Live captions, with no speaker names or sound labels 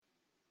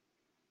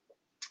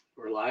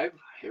We're live.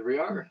 Here we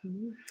are.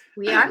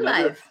 We are another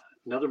live.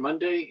 another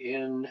Monday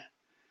in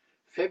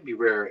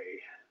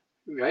February.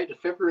 Right?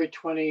 February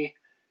 20.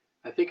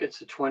 I think it's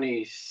the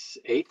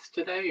 28th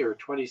today or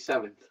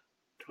 27th,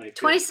 25th.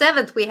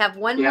 27th, we have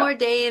one Yeah. more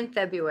day in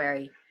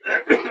February.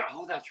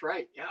 Oh, that's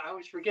right. Yeah, I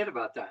always forget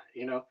about that.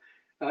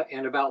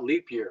 And about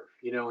leap year.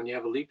 When you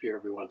have a leap year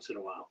every once in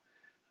a while.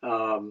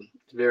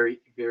 It's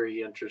very,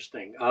 very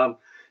interesting.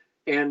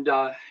 And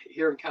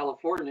here in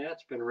California,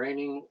 it's been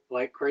raining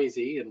like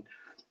crazy, and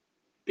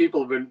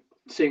people have been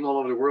seeing all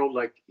over the world.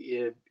 Like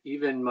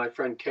even my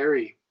friend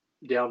Carrie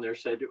down there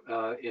said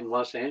in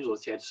Los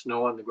Angeles, he had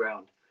snow on the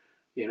ground.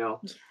 You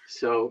know,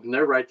 so and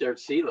they're right there at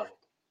sea level.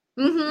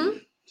 Mm-hmm.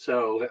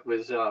 So it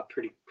was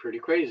pretty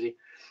crazy.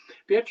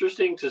 Be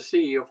interesting to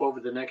see if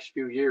over the next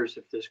few years,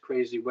 if this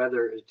crazy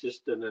weather is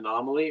just an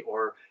anomaly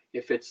or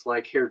if it's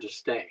like here to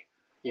stay.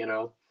 You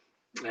know,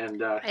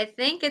 and I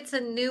think it's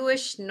a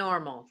newish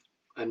normal.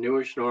 a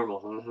newish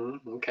normal.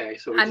 Okay,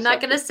 so we I'm just not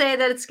have going to. to say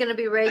that it's going to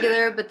be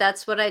regular, but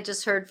that's what I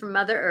just heard from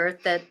Mother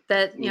Earth. That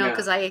Yeah,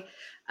 because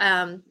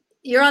um,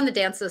 you're on the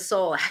Dance of the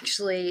Soul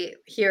actually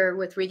here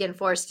with Regan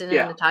Forston and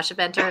yeah, Natasha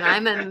Benter, and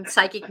I'm a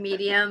psychic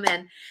medium,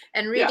 and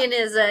yeah. Regan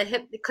is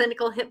a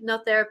clinical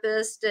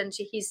hypnotherapist, and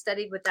he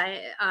studied with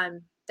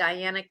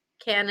Diana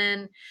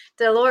Cannon,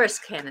 Dolores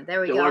Cannon.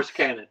 There we go. Dolores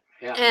Cannon.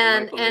 Yeah, and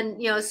and Michael and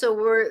Newton. you know Yeah. so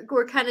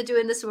we're kind of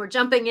doing this, and we're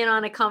jumping in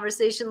on a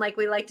conversation like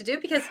we like to do,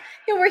 because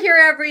we're here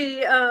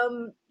every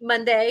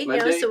Monday,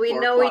 Monday, so we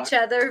four know o'clock. each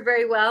other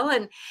very well,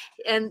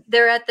 and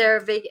they're at their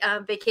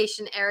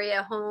vacation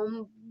area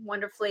home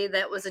wonderfully.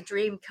 That was a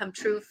dream come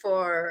true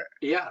for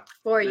Yeah,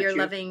 your that you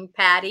loving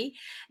Patty.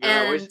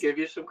 that I always And give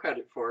you some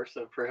credit for,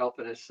 so for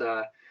helping us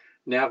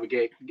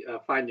navigate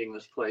finding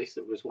this place.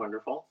 It was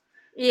wonderful.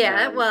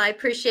 yeah, And well, I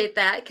appreciate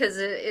that, because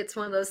it's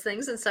one of those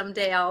things, and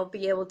someday I'll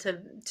be able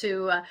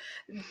to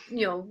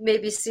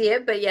maybe see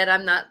it, but yet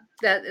I'm not.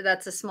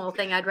 That's a small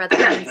thing. I'd rather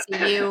come and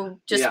see you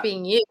just yeah,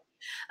 being you.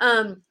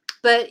 Um,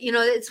 but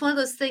it's one of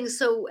those things.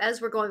 So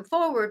as we're going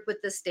forward with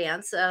this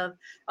dance of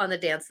on the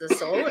Dance of the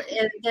Soul,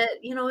 and that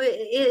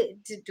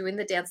doing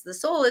the Dance of the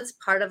Soul, it's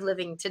part of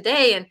living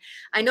today. And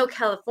I know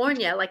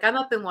California, like I'm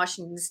up in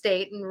Washington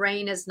State, and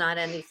rain is not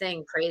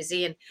anything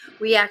crazy. And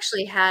we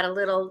actually had a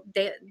little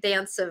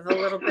dance of a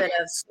little bit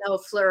of snow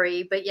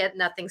flurry, but yet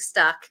nothing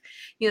stuck.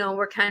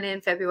 We're kind of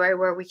in February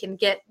where we can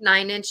get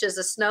 9 inches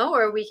of snow,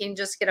 or we can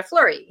just get a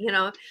flurry.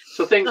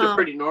 so things are Um,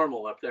 pretty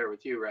normal up there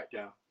with you right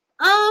now.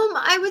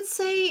 I would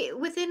say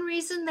within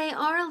reason they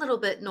are a little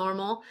bit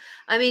normal.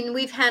 I mean,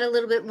 we've had a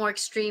little bit more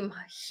extreme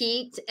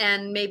heat,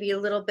 and maybe a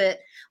little bit,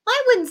 well,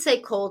 I wouldn't say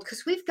cold,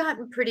 because we've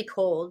gotten pretty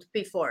cold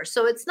before.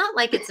 So it's not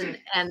like it's a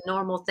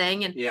normal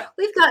thing. And Yeah,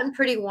 we've gotten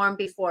pretty warm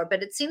before,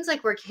 but it seems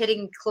like we're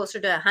hitting closer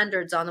to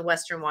hundreds on the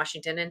Western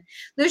Washington. And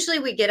usually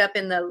we get up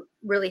in the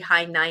really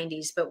high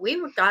 90s, but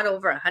we got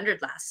over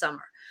 100 last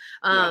summer.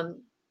 no.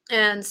 Um,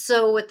 and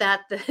so with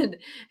that, then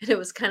it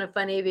was kind of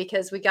funny,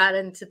 because we got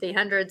into the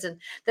hundreds, and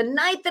the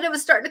night that it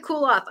was starting to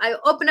cool off, I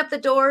opened up the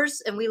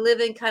doors, and we live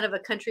in kind of a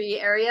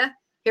country area.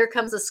 Here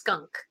comes a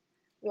skunk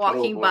Oh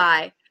walking boy.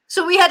 by.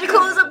 So we had to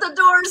close up the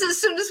doors as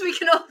soon as we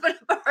can open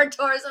up our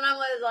doors. And I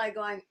was like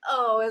going,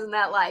 oh, isn't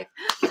that life?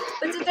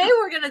 But today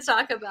we're going to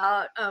talk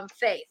about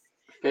faith,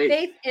 Faith.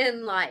 faith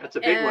in life. That's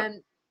a big one.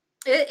 And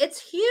it's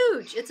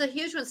huge. It's a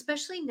huge one,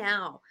 especially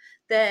now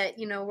that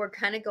we're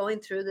kind of going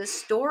through the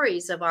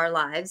stories of our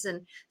lives,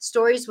 and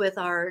stories with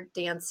our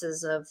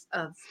dances of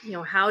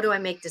how do I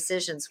make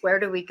decisions, where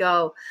do we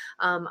go.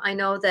 I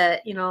know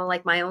that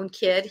like my own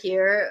kid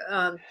here,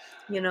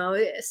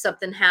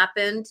 something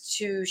happened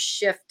to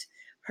shift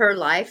her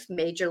life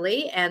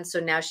majorly, and so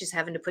now she's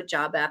having to put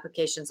job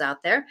applications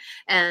out there,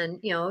 and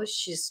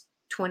she's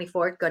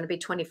 24, going to be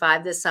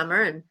 25 this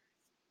summer,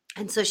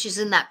 and so she's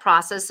in that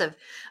process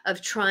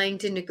of trying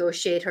to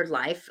negotiate her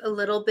life a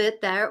little bit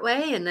that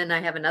way. And then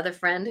I have another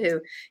friend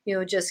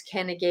who just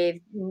kind of gave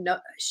no,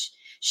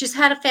 she's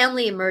had a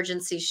family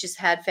emergency, she's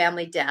had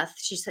family death,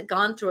 she's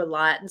gone through a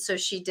lot, and so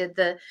she did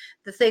the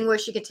thing where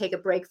she could take a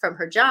break from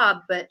her job,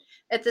 but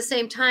at the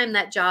same time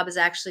that job is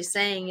actually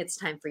saying it's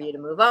time for you to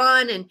move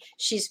on, and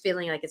she's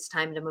feeling like it's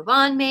time to move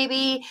on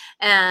maybe.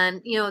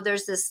 And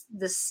there's this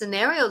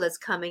scenario that's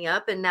coming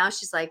up, and now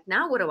she's like,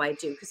 now what do I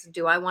do, because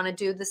do I want to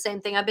do the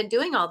same thing I've been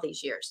doing all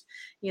these years.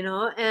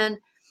 And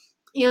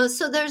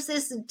so there's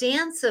this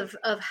dance of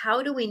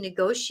how do we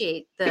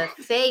negotiate the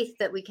faith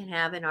that we can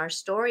have in our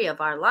story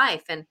of our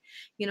life. And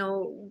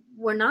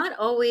we're not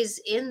always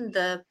in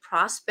the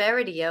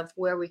prosperity of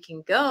where we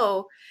can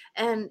go.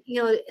 And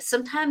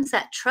sometimes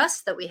that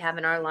trust that we have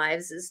in our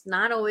lives is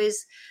not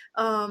always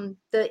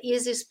the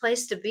easiest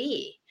place to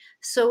be.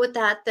 So with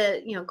that,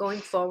 going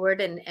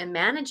forward and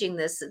managing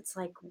this, it's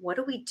like, what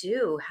do we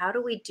do, how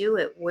do we do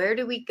it, where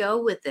do we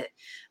go with it?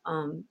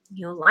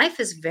 Life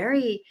is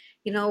very,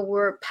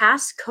 we're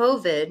past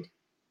COVID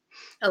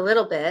a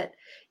little bit,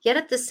 yet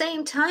at the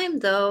same time,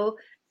 though,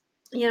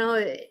 you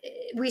know,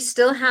 we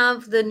still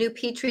have the new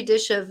petri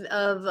dish of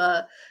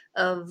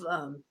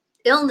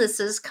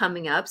illnesses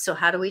coming up. So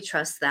how do we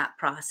trust that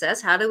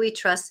process? How do we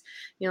trust,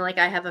 like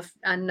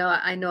I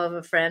know of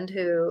a friend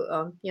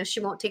who, she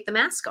won't take the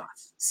mask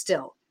off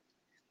still,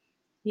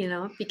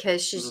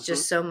 because she's Hmm.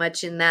 just so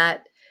much in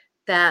that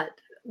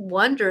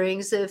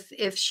wonderings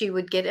if she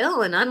would get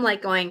ill. And I'm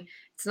like going,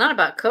 it's not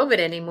about COVID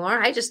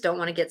anymore. I just don't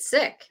want to get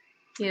sick.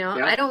 Yeah.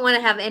 I don't want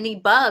to have any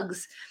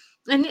bugs.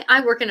 And I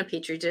work in a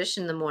petri dish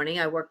in the morning.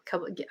 I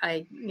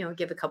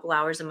give a couple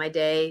hours of my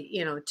day,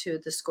 to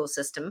the school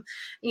system,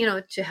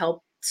 to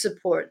help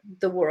support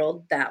the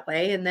world that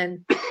way. And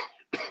then,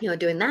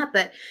 doing that.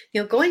 But,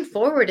 going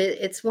forward,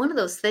 it's one of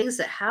those things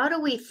that how do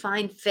we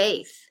find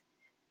faith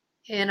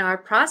in our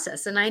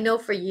process? And I know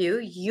for you,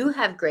 you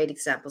have great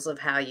examples of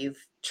how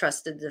you've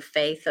trusted the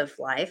faith of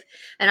life.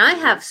 And I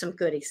Hmm. have some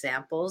good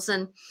examples.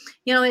 And,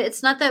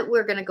 it's not that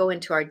we're going to go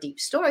into our deep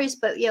stories,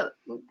 but,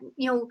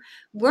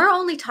 we're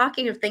only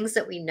talking of things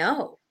that we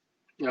know,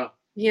 Yeah.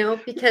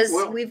 because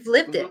Well, we've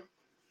lived hmm it.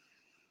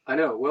 I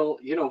know. Well,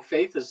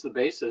 faith is the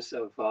basis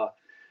of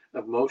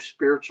most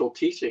spiritual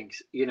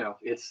teachings.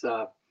 It's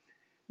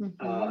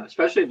Hmm.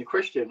 especially in the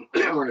Christian.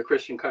 We're in a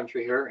Christian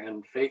country here,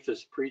 and faith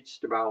is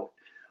preached about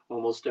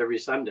almost every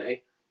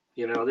Sunday.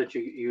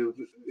 That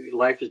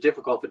life is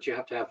difficult, but you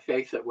have to have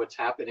faith that what's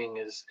happening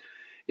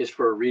is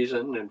for a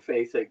reason, and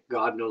faith that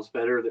God knows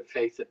better. That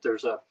faith that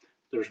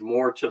there's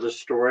more to the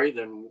story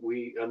than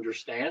we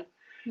understand.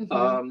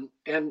 Hmm.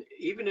 And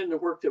even in the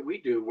work that we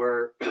do,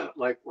 where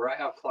where I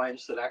have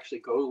clients that actually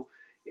go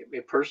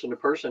person to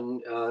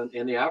person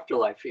in the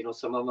afterlife.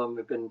 Some of them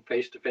have been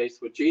face to face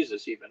with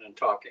Jesus even and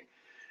talking,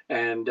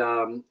 and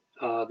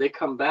they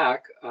come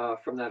back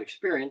from that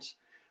experience,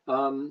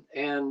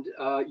 and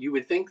you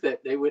would think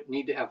that they wouldn't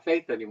need to have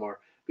faith anymore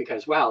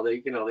because wow,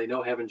 they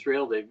know heaven's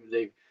real.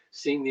 They've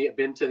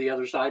been to the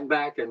other side and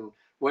back, and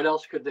what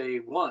else could they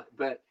want?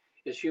 But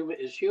as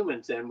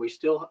humans, then we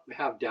still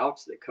have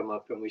doubts that come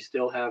up, and we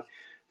still have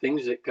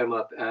things that come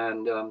up.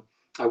 And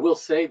I will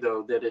say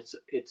though that it's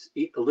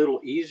a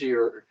little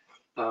easier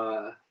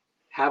uh,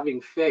 having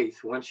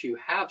faith once you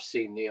have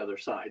seen the other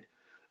side,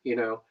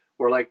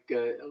 or like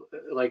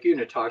you,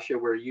 Natasha,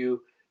 where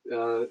you.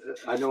 Uh,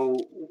 I know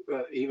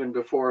even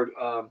before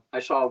I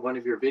saw one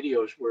of your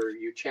videos where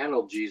you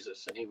channeled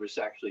Jesus and he was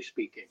actually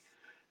speaking,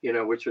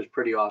 which was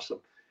pretty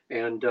awesome.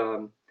 And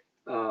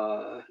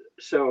uh,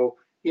 so,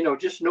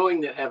 just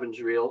knowing that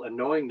heaven's real and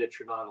knowing that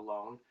you're not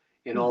alone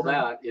and all Hmm.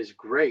 that is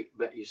great,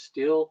 but you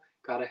still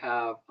got to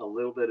have a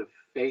little bit of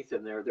faith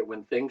in there that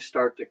when things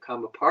start to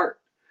come apart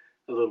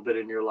a little bit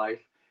in your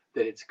life,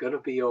 that it's going to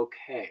be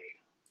okay.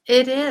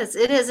 It is.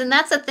 It is. And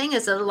that's the thing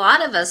is a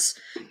lot of us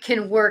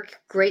can work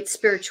great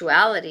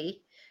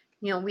spirituality.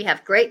 We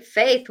have great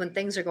faith when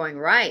things are going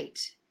right.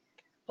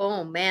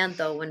 Oh man,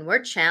 though, when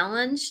we're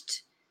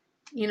challenged,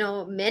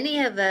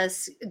 many of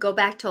us go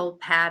back to old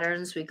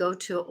patterns. We go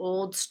to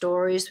old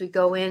stories. We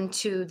go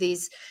into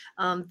these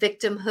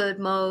victimhood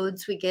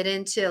modes. We get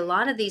into a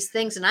lot of these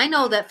things. And I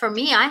know that for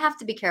me, I have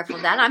to be careful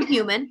of that. I'm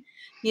human,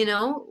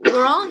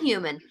 we're all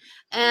human.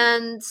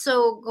 And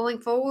so going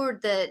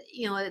forward, that,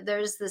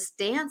 there's this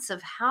dance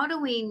of how do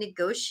we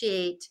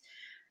negotiate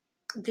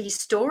these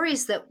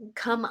stories that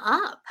come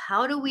up?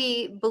 How do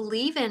we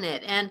believe in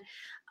it? And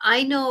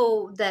I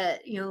know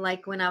that,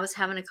 like when I was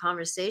having a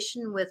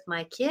conversation with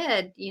my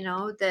kid,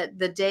 that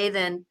the day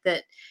then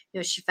that,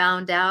 she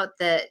found out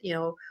that,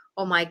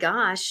 oh my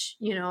gosh,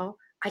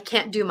 I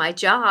can't do my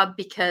job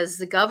because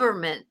the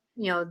government,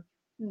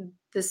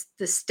 the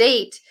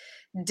state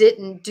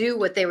didn't do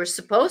what they were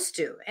supposed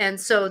to. And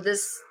so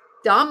this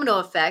domino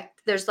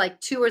effect, there's like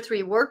 2 or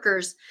 3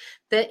 workers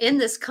that in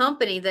this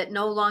company that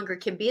no longer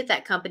can be at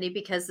that company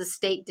because the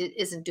state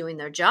isn't doing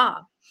their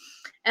job.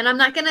 And I'm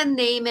not going to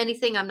name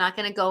anything. I'm not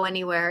going to go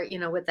anywhere,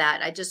 with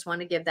that. I just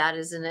want to give that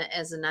as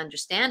an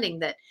understanding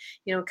that,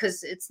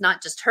 because it's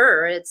not just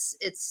her, it's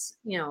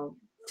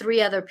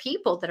 3 other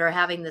people that are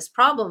having this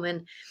problem.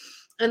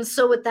 And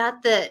so with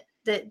that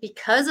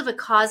because of a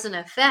cause and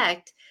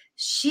effect,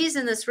 she's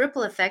in this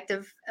ripple effect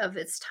of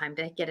it's time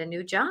to get a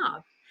new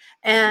job.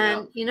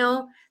 Yeah.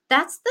 And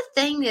that's the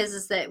thing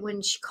is that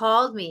when she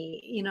called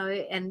me,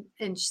 and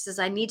she says,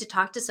 I need to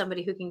talk to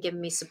somebody who can give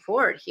me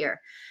support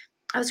here.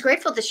 I was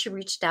grateful that she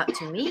reached out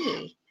to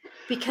me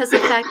because the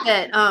fact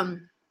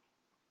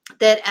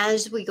that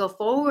as we go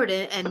forward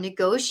and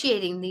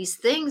negotiating these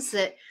things,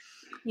 that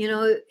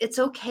it's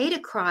okay to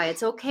cry,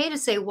 it's okay to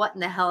say what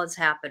in the hell has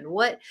happened,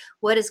 what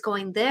is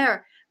going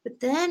there. But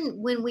then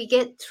when we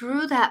get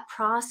through that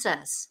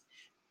process,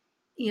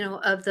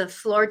 of the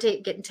floor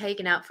getting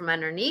taken out from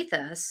underneath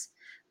us,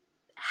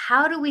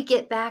 how do we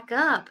get back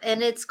up?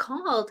 And it's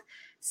called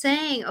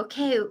saying,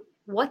 okay,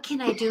 what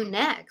can I do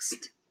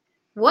next?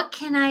 What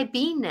can I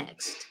be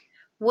next?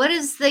 What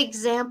is the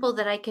example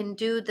that I can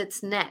do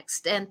that's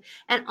next? And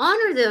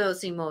honor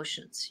those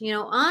emotions,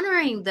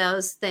 honoring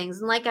those things.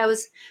 And like I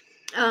was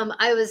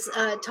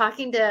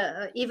talking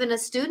to even a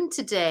student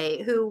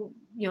today who,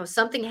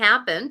 something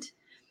happened,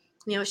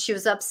 she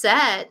was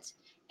upset,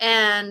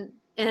 and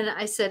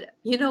I said,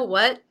 you know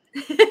what?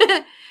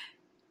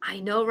 I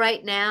know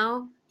right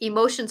now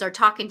emotions are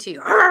talking to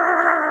you.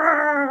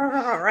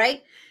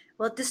 right?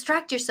 Well,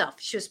 distract yourself.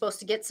 She was supposed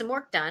to get some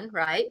work done,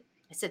 right?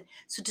 I said,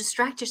 so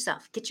distract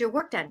yourself, get your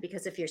work done,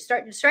 because if you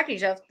start distracting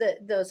yourself,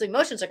 those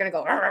emotions are going to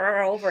go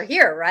over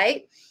here,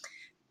 right?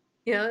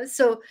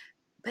 So,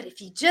 but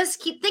if you just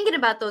keep thinking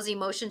about those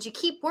emotions, you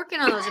keep working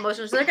on those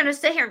emotions, they're going to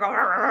stay here and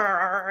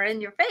go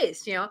in your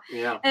face, Yeah.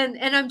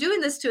 And I'm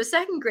doing this to a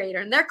second grader,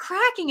 and they're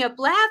cracking up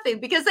laughing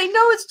because they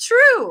know it's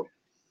true.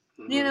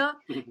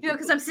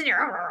 Because I'm sitting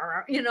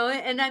here,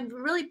 and I'm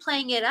really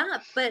playing it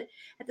up. But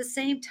at the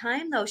same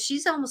time, though,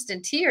 she's almost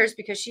in tears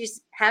because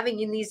she's having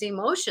in these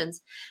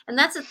emotions. And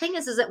that's the thing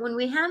is that when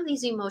we have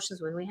these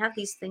emotions, when we have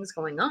these things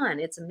going on,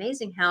 it's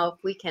amazing how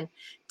if we can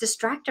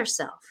distract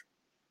ourselves.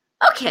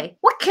 Okay,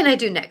 what can I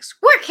do next?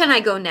 Where can I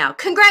go now?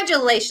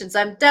 Congratulations,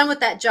 I'm done with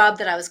that job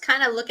that I was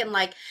kind of looking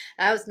like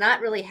I was not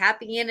really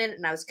happy in it,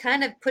 and I was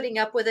kind of putting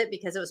up with it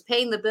because it was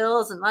paying the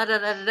bills and da da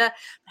da da.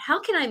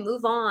 How can I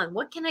move on?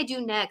 What can I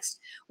do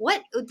next?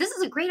 This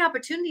is a great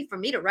opportunity for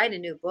me to write a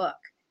new book.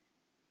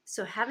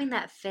 So having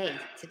that faith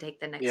to take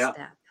the next Yeah,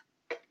 step.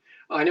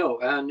 I know.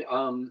 And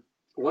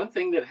one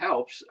thing that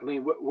helps, I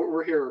mean, what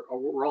we're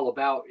all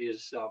about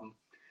is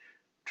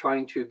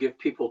trying to give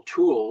people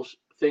tools,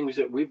 things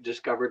that we've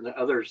discovered and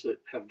others that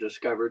have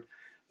discovered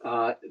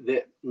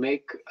that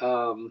make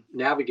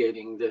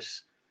navigating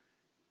this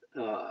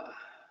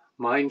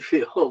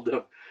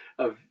minefield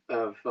of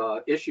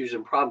issues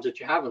and problems that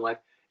you have in life,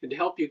 and to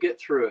help you get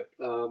through it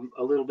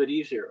a little bit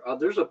easier.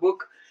 There's a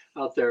book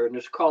out there, and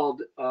it's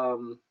called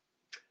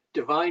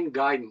Divine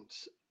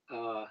Guidance,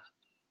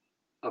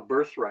 A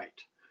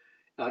Birthright.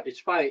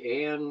 It's by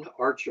Anne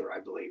Archer, I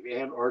believe,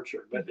 Anne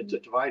Archer, but it's a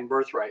Divine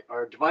Birthright,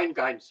 or Divine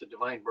Guidance, a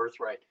Divine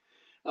Birthright.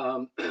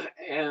 Um,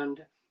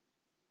 and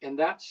and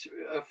that's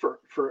for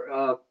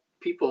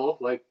people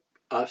like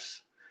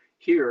us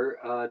here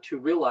to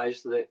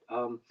realize that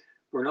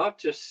we're not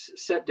just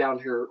set down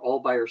here all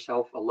by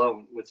ourselves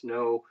alone with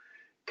no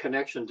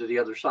connection to the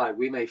other side.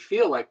 We may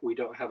feel like we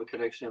don't have a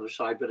connection to the other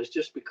side, but it's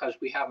just because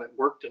we haven't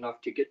worked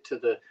enough to get to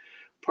the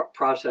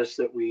process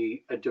that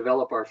we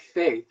develop our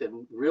faith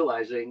and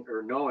realizing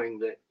or knowing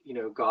that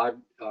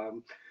God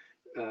um,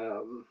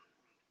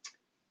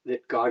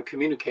 that God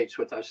communicates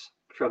with us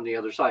from the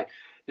other side.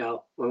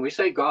 Now, when we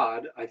say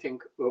God, I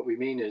think what we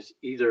mean is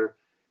either,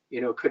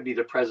 could be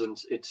the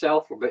presence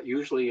itself, but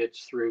usually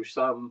it's through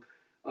some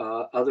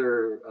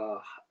other,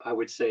 I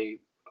would say,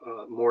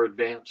 more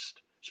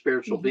advanced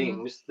spiritual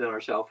beings than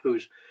ourselves, who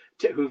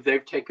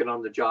they've taken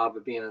on the job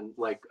of being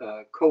like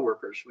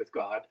co-workers with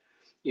God,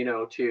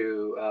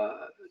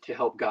 to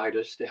help guide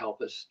us, to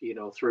help us,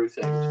 through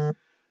things.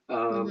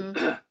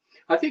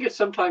 I think it's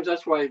sometimes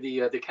that's why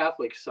the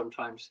Catholics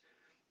sometimes,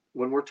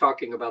 when we're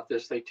talking about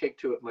this, they take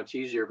to it much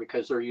easier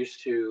because they're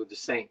used to the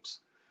saints,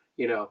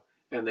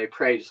 and they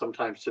pray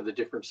sometimes to the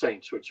different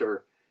saints, which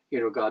are,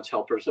 God's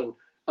helpers. And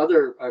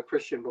other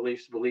Christian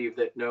beliefs believe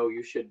that no,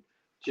 you should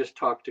just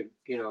talk to,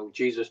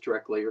 Jesus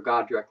directly or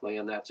God directly,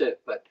 and that's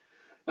it. But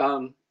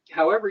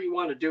however you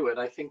want to do it,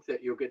 I think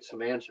that you'll get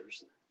some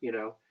answers,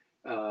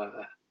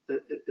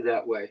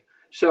 that way.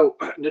 So,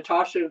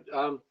 Natasha,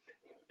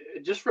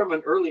 just from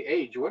an early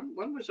age,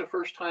 when was the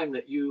first time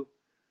that you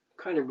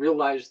kind of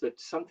realized that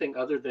something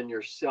other than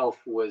yourself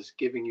was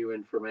giving you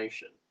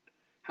information?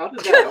 How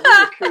did that? I'm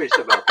really curious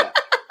about that.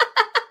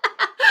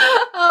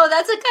 Oh,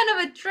 that's a kind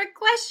of a trick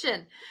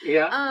question.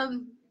 Yeah.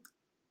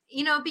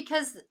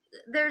 Because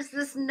there's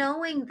this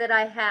knowing that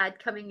I had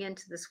coming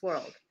into this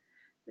world.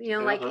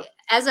 Like Uh-huh.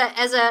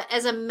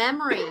 as a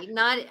memory,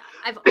 not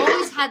I've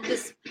always had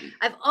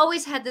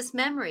this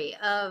memory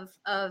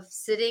of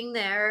sitting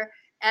there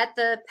at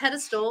the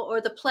pedestal or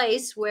the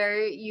place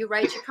where you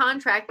write your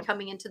contract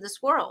coming into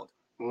this world.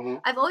 Mm-hmm.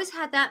 I've always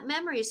had that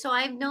memory. So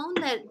I've known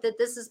that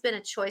this has been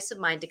a choice of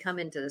mine to come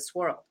into this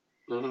world.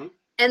 Mm-hmm.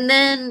 And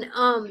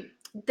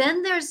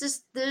then there's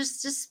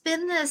just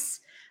been this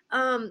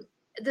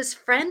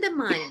friend of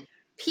mine,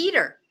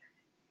 Peter.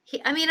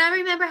 I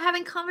remember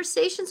having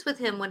conversations with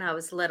him when I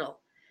was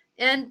little,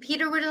 and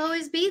Peter would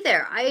always be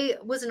there. I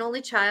was an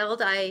only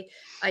child. I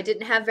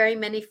didn't have very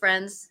many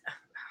friends,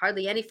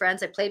 hardly any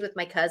friends. I played with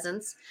my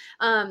cousins,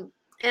 and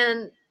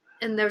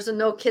there was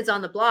no kids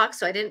on the block,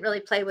 so I didn't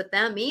really play with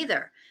them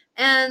either.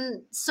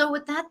 And so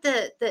with that,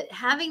 the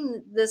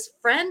having this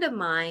friend of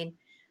mine,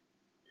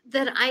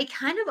 that I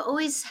kind of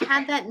always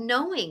had that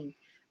knowing.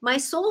 My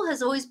soul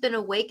has always been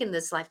awake in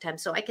this lifetime.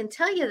 So I can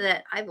tell you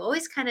that I've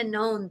always kind of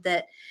known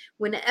that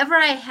whenever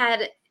I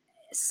had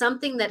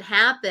something that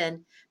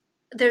happened,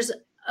 there's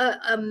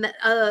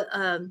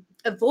a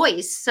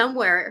voice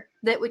somewhere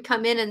that would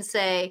come in and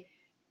say,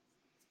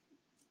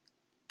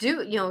 do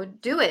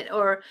it.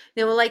 Or,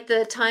 like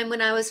the time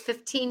when I was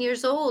 15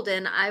 years old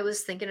and I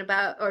was thinking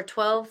about, or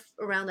 12,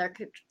 around there,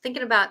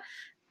 thinking about,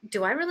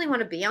 do I really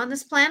want to be on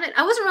this planet?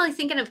 I wasn't really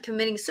thinking of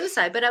committing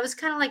suicide, but I was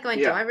kind of like going,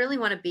 do I really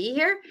want to be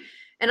here?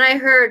 And I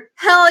heard,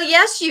 hell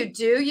yes, you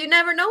do. You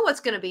never know what's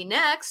going to be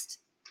next.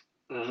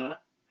 Uh-huh.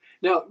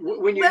 Now,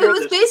 when you it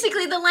was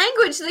basically the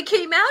language that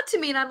came out to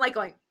me, and I'm like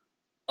going,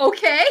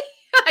 okay,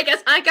 I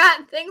guess I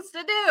got things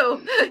to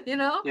do,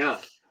 Yeah.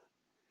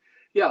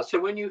 Yeah. So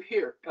when you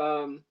hear,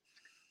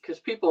 because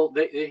people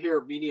they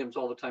hear mediums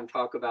all the time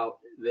talk about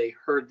they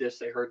heard this,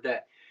 they heard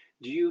that.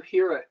 Do you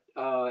hear it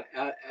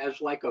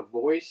as like a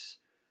voice,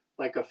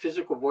 like a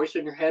physical voice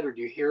in your head, or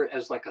do you hear it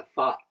as like a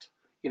thought?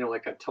 You know,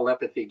 like a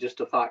telepathy, just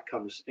a thought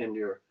comes in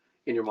your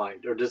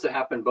mind, or does it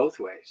happen both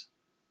ways?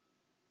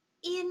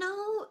 You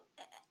know,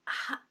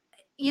 h-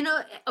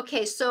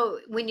 okay, so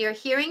when you're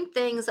hearing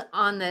things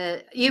on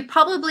the, you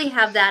probably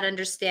have that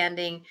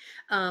understanding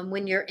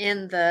when you're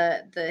in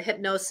the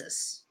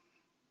hypnosis.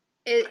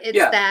 It's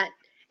Yeah. that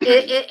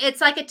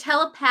it's like a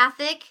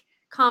telepathic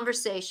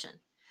conversation.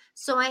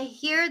 So I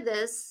hear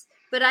this,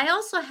 but I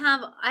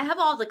have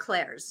all the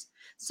clairs.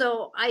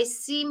 So I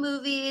see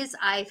movies,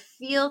 I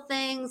feel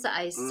things,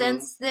 I Mm.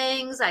 sense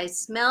things, I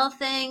smell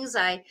things,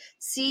 I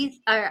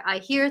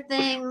hear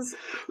things.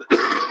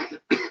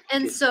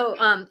 And Excuse me. so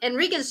and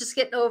Regan's just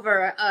getting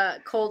over a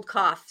cold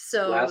cough.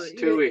 So Last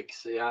 2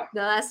 weeks, yeah.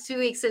 the last 2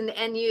 weeks,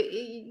 and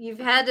you've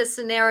had a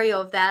scenario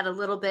of that a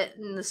little bit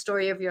in the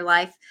story of your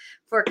life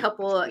for a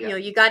couple, Yeah.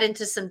 you got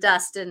into some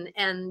dust,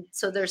 and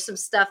so there's some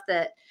stuff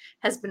that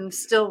has been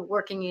still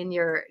working in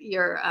your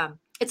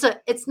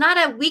it's not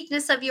a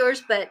weakness of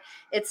yours, but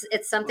it's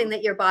something Mm.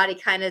 that your body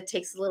kind of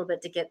takes a little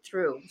bit to get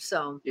through.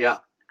 So Yeah.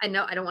 I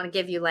know I don't want to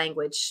give you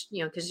language,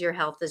 because your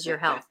health is your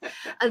health.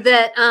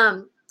 That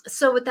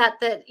so with that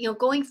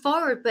going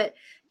forward, but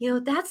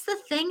that's the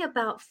thing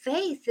about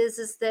faith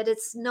is that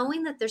it's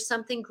knowing that there's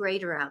something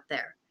greater out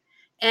there.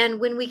 And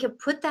when we can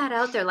put that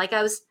out there, like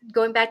I was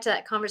going back to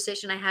that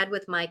conversation I had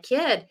with my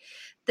kid,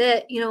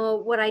 that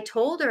what I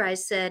told her, I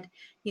said,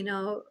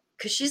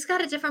 because she's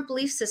got a different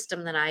belief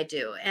system than I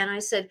do. And I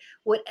said,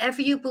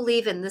 whatever you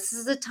believe in, this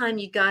is the time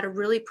you got to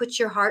really put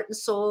your heart and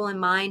soul and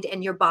mind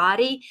and your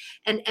body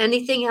and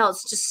anything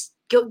else, just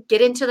go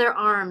get into their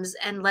arms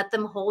and let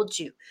them hold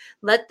you.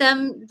 Let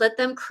them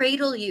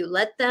cradle you.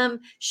 Let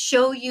them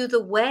show you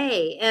the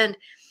way. And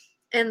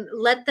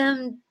let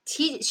them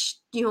teach,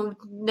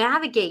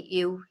 navigate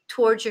you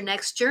towards your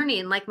next journey.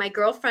 And like my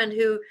girlfriend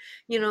who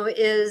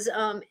is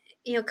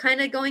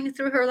kind of going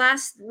through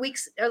last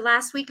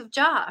week of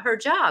her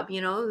job,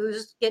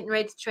 who's getting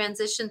ready to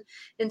transition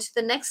into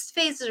the next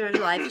phase of her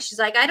life. She's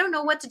like, I don't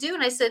know what to do.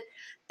 And I said,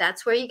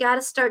 that's where you got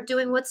to start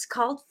doing what's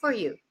called for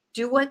you.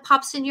 Do what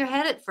pops in your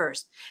head at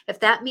first. If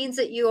that means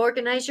that you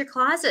organize your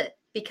closet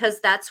because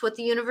that's what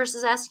the universe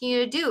is asking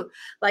you to do.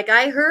 Like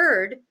I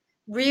heard,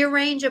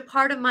 rearrange a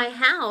part of my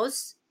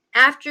house.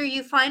 After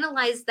you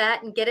finalize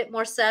that and get it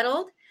more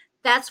settled,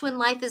 that's when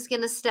life is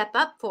going to step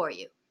up for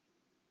you.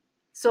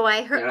 So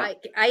I heard, Yeah.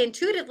 I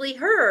intuitively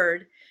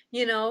heard,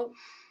 you know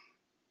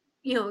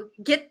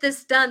get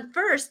this done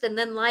first and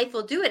then life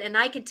will do it. And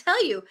I can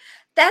tell you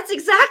that's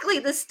exactly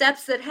the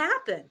steps that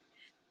happen.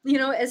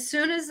 As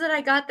soon as that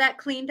I got that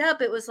cleaned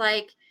up, it was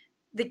like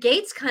the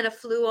gates kind of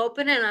flew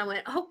open and I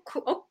went, oh,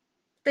 oh,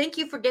 thank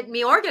you for getting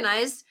me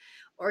organize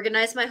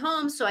my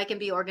home so I can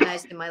be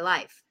organized in my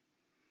life.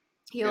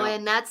 Yeah.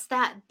 And that's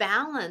that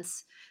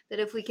balance, that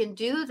if we can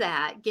do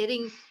that,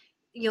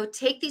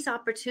 take these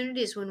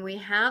opportunities when we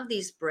have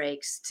these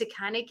breaks to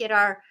kind of get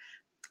our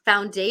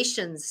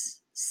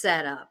foundations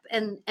set up.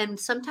 And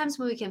sometimes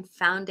when we can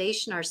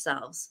foundation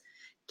ourselves,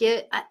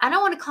 I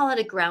don't want to call it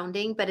a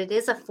grounding, but it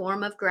is a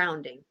form of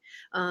grounding.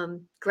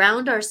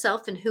 Ground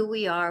ourselves in who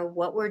we are,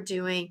 what we're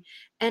doing.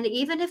 And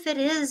even if it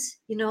is,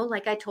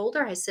 like I told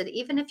her, I said,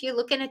 even if you're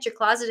looking at your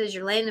closet as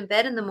you're laying in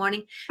bed in the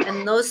morning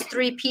and those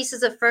three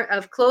pieces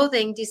of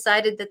clothing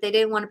decided that they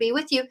didn't want to be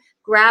with you,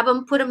 grab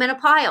them, put them in a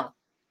pile.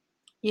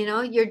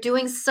 You're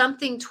doing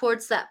something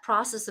towards that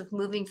process of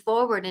moving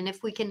forward. And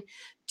if we can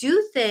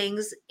do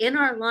things in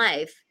our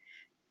life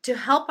to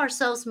help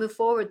ourselves move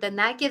forward, then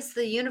that gives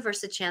the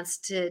universe a chance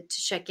to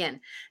check in.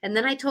 And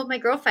then I told my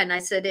girlfriend, I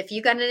said, if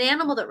you got an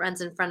animal that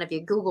runs in front of you,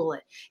 Google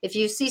it. If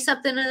you see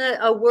something,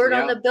 a word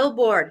on Yeah. the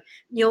billboard,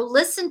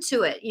 listen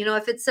to it.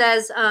 If it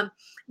says,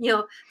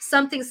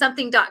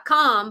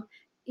 something.com,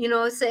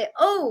 say,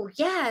 oh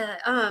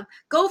yeah,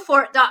 go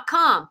for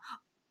it.com.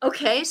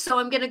 Okay, so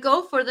I'm going to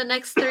go for the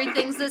next three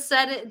things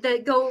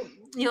that go,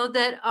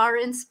 that are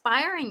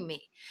inspiring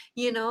me.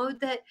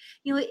 That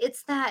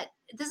it's that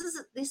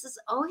this is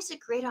always a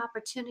great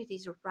opportunity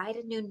to write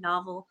a new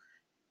novel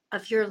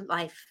of your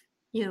life.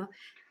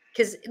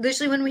 Because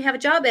usually when we have a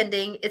job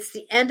ending, it's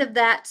the end of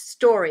that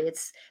story.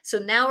 It's so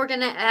now we're going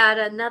to add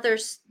another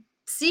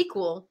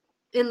sequel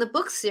in the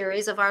book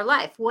series of our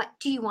life. What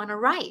do you want to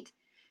write?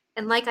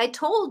 And like I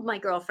told my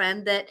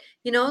girlfriend that,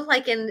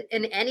 like in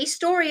any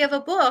story of a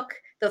book,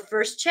 the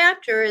first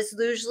chapter is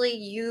usually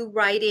you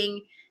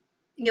writing,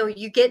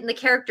 you getting the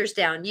characters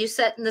down, you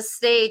setting the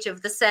stage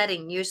of the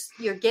setting,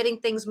 you're getting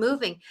things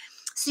moving.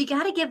 So you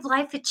got to give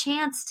life a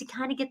chance to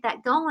kind of get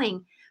that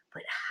going.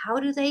 But how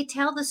do they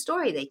tell the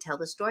story? They tell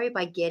the story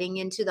by getting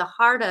into the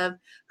heart of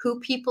who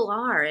people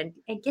are and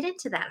get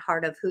into that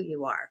heart of who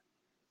you are.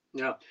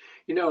 Yeah.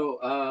 You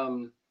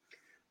know,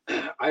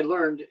 I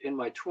learned in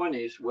my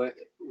 20s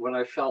when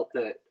I felt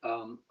that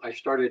I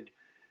started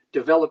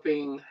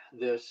developing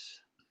this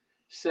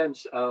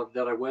sense of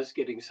that I was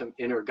getting some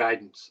inner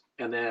guidance,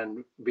 and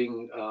then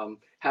being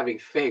having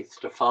faith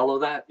to follow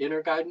that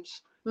inner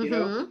guidance. you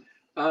know.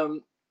 Mm-hmm.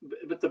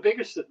 But the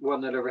biggest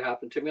one that ever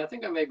happened to me, I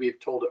think I maybe have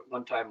told it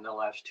one time in the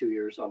last 2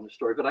 years on the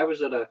story, but I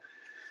was at a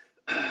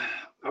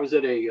I was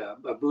at a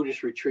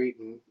Buddhist retreat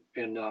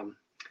in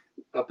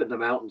up in the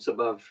mountains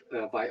above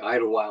by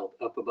Idlewild,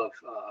 up above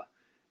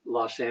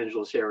Los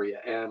Angeles area,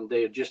 and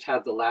they had just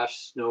had the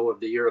last snow of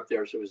the year up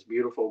there, so it was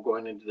beautiful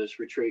going into this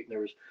retreat, and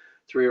there was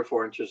 3 or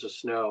 4 inches of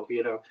snow.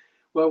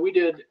 Well, we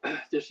did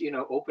this,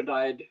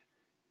 open-eyed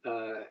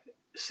uh,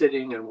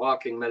 sitting and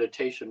walking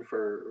meditation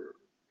for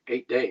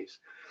 8 days,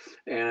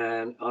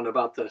 and on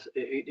about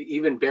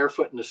even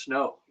barefoot in the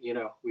snow.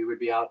 We would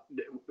be out,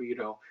 you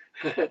know,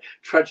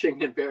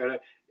 trudging and bare.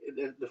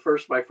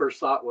 My first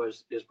thought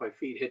was, is my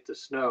feet hit the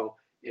snow,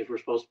 if we're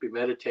supposed to be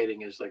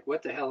meditating, is like,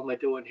 what the hell am I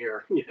doing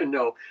here?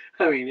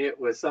 I mean, it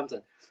was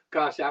something.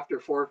 Gosh, after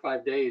 4 or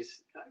 5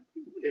 days,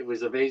 it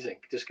was amazing.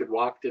 Just could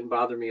walk, didn't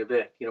bother me a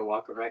bit,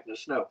 walking right in the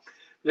snow.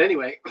 But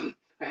anyway,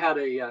 I had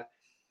a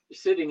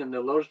sitting in the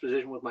lotus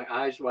position with my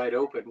eyes wide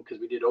open, because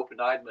we did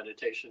open-eyed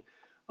meditation.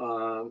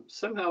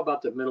 Somehow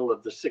about the middle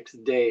of the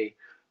 6th day,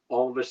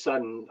 all of a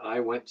sudden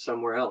I went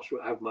somewhere else.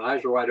 My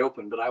eyes were wide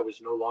open, but I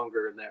was no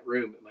longer in that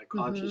room. My Mm-hmm.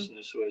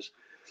 consciousness was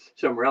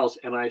somewhere else.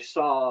 And I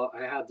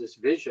had this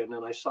vision,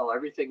 and I saw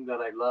everything that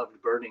I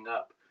loved burning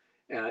up.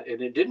 And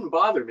it didn't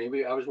bother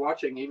me. I was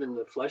watching even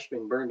the flesh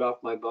being burned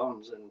off my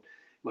bones, and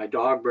my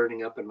dog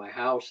burning up in my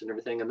house and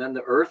everything. And then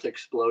the earth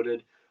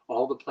exploded,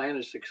 all the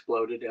planets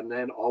exploded, and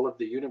then all of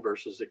the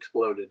universes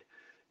exploded.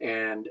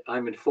 And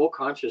I'm in full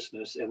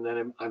consciousness, and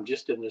then I'm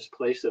just in this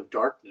place of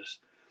darkness.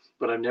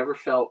 But I've never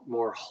felt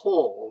more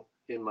whole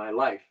in my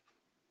life.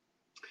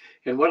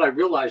 And what I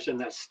realized in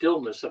that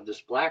stillness of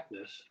this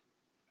blackness,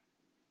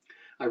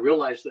 I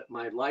realized that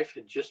my life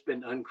had just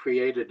been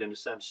uncreated, in a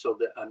sense, so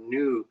that a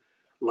new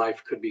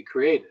life could be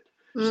created.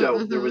 So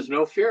there Mm-hmm. was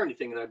no fear or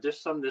anything, and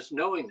just this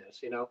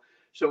knowingness.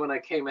 So when I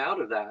came out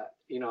of that,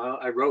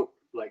 I wrote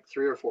like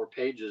 3 or 4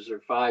 pages or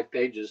 5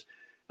 pages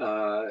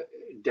uh,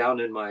 down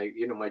in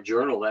my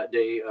journal that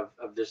day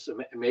of this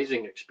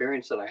amazing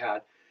experience that I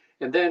had.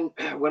 And then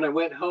when I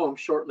went home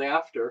shortly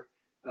after,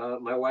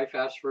 my wife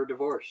asked for a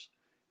divorce,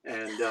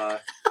 and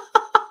I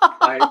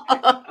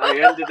I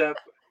ended up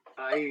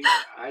I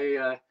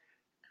I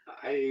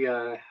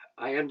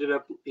I ended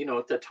up,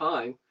 at the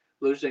time,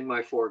 losing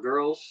my 4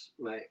 girls,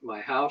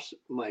 my house,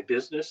 my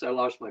business. I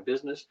lost my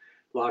business,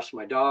 lost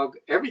my dog,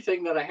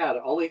 everything that I had.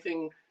 The only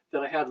thing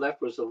that I had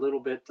left was a little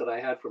bit that I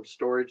had from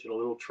storage and a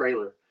little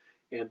trailer,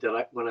 and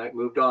when I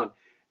moved on.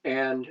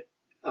 And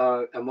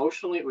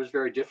emotionally, it was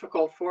very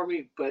difficult for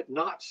me, but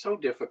not so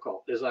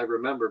difficult as I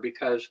remember,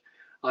 because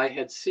I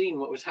had seen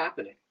what was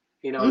happening.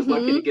 I was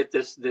lucky to Mm-hmm. get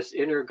this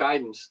inner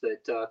guidance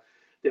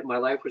that my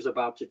life was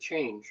about to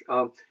change.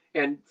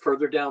 And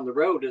further down the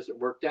road, as it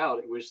worked out,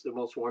 it was the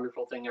most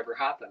wonderful thing ever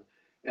happened.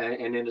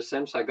 And in a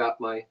sense, I got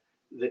my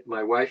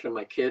wife and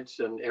my kids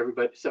and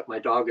everybody, except my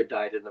dog, had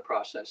died in the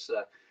process.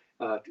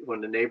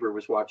 When the neighbor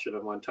was watching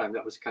them one time,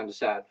 that was kind of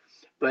sad.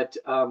 But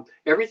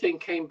everything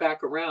came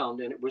back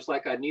around, and it was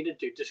like I needed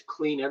to just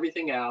clean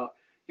everything out,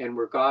 and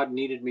where God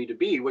needed me to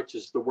be, which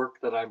is the work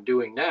that I'm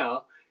doing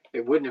now.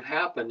 It wouldn't have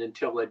happened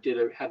until I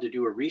had to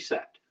do a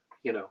reset.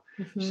 You know,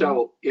 Mm-hmm.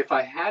 so if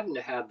I hadn't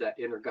had that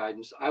inner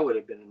guidance, I would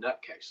have been a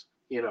nutcase.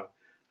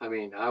 I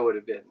mean, I would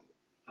have been.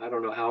 I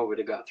don't know how I would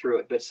have got through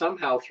it, but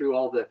somehow, through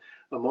all the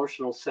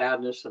emotional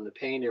sadness and the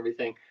pain and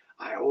everything,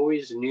 I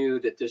always knew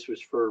that this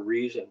was for a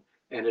reason.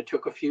 And it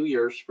took a few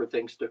years for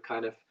things to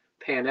kind of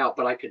pan out,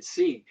 but I could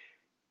see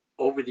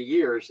over the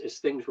years, as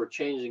things were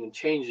changing and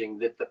changing,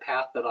 that the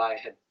path that I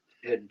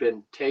had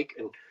been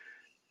taken,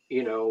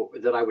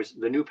 that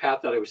the new path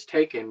that I was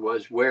taking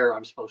was where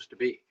I'm supposed to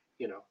be.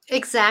 You know.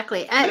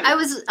 Exactly. I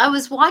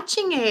was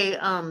watching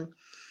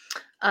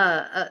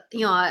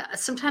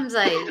sometimes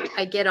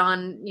I get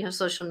on,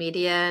 social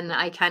media, and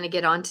I kind of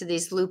get onto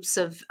these loops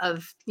of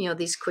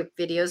these quick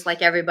videos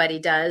like everybody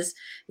does.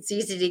 It's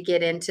easy to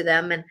get into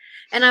them,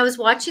 and I was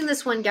watching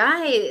this one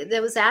guy that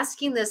was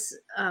asking this,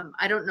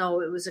 I don't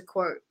know, it was a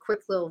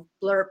quick little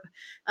blurb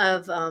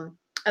of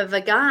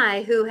a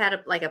guy who had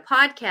like a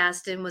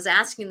podcast, and was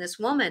asking this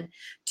woman,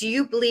 do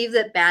you believe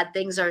that bad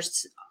things are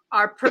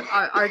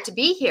to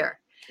be here?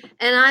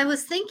 And I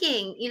was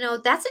thinking,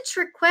 that's a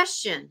trick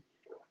question.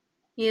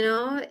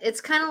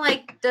 It's kind of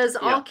like,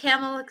 Yeah.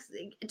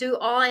 do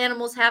all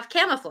animals have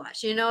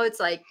camouflage? It's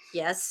like,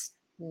 yes,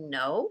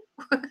 no.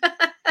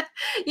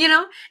 you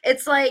know,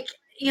 it's like,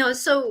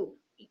 so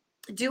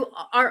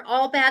are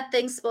all bad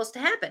things supposed to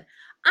happen?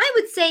 I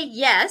would say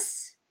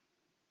yes.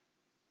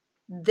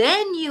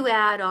 Then you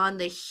add on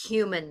the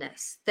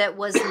humanness that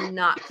was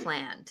not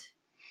planned.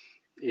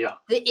 Yeah.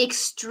 The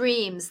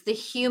extremes, the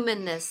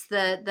humanness,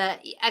 the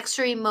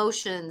extra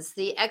emotions,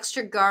 the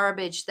extra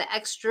garbage, the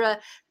extra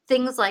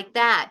things like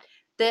that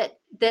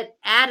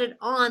added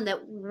on,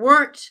 that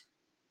weren't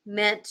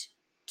meant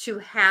to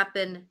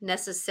happen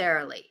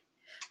necessarily.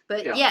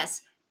 But Yeah.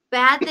 yes,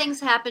 bad things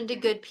happen to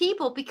good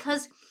people,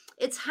 because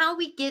it's how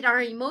we get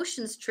our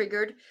emotions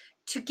triggered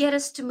to get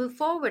us to move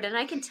forward. And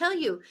I can tell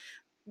you,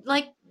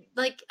 like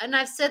and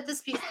I've said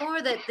this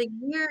before, that the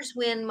years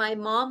when my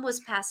mom was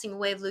passing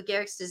away of Lou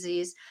Gehrig's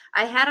disease,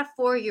 I had a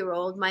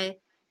 4-year-old.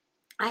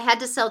 I had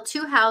to sell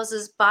 2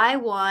 houses, buy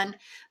 1,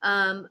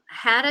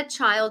 had a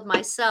child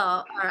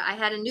myself, or I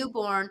had a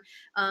newborn,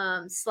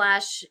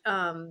 slash,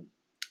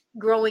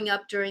 growing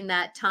up during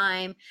that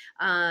time.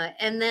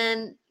 And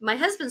then my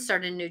husband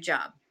started a new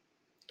job.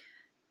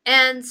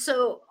 And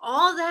so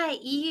all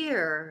that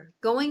year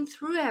going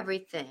through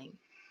everything,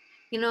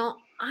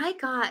 I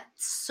got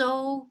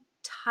so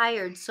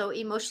tired, so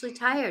emotionally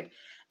tired.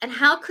 And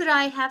how could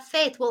I have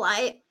faith? Well,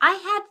 I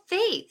had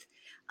faith.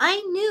 I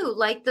knew,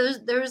 like,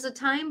 there was a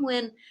time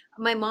when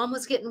my mom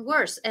was getting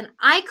worse and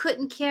I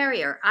couldn't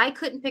carry her. I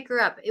couldn't pick her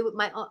up.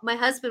 My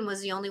husband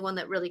was the only one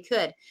that really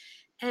could.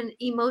 And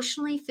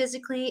emotionally,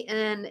 physically,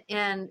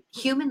 and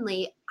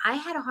humanly, I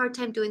had a hard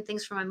time doing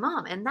things for my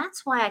mom. And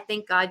that's why I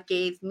think God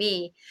gave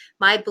me,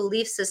 my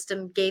belief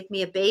system gave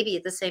me a baby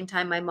at the same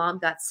time my mom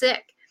got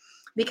sick,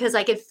 because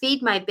I could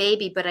feed my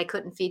baby, but I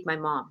couldn't feed my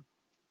mom.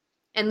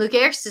 And Lou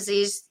Gehrig's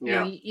disease,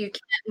 Yeah. you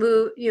can't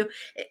move,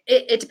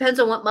 it depends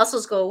on what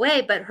muscles go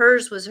away, but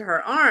hers was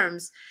her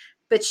arms,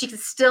 but she could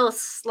still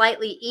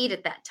slightly eat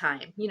at that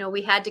time.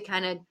 We had to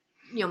kind of,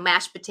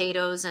 mash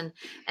potatoes and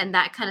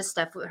that kind of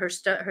stuff.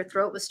 Her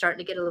throat was starting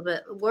to get a little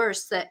bit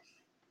worse, but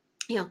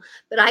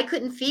I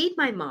couldn't feed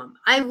my mom.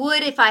 I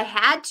would if I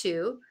had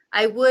to.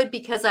 I would,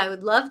 because I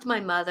would loved my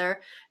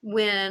mother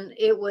when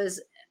it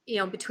was,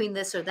 between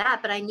this or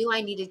that, but I knew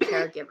I needed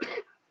caregivers.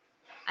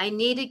 I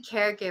needed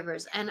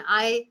caregivers. And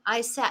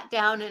I sat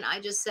down and I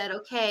just said,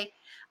 okay,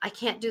 I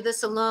can't do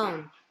this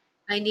alone.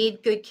 I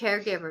need good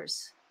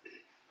caregivers.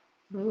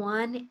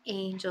 One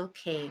angel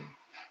came.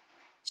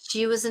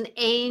 She was an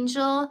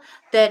angel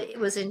that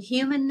was in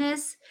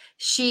humanness.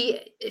 She,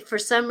 for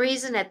some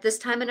reason, at this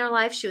time in her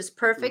life, she was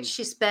perfect. Mm.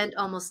 She spent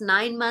almost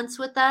 9 months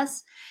with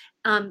us.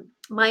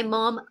 My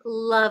mom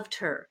loved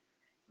her.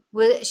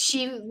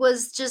 She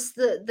was just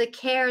the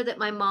care that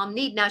my mom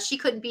needed. Now, she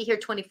couldn't be here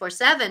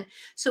 24/7,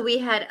 so we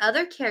had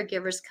other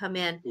caregivers come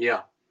in,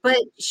 Yeah. but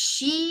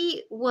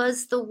she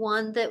was the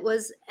one that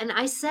was, and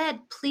I said,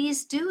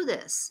 "Please do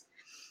this."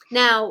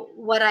 Now,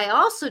 what I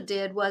also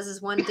did was,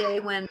 is one day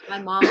when my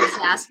mom was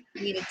asking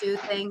me to do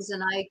things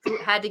and I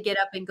had to get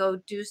up and go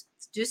do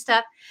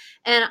stuff,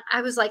 and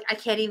I was like, "I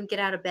can't even get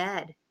out of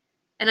bed."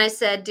 And I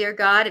said, "Dear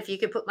God, if you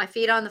could put my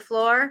feet on the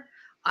floor,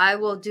 I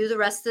will do the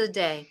rest of the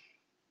day."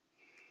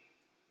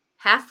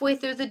 Halfway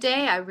through the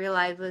day, I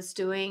realized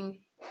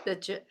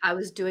I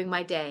was doing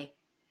my day.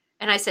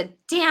 And I said,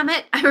 "Damn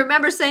it." I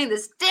remember saying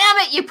this, "Damn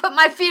it, you put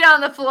my feet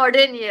on the floor,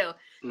 didn't you?"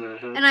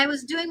 Hmm. And I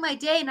was doing my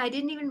day and I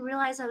didn't even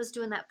realize I was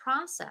doing that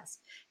process,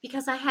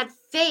 because I had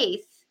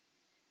faith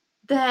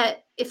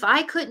that if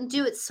I couldn't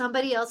do it,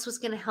 somebody else was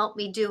going to help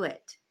me do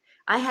it.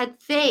 I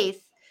had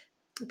faith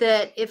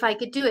that if I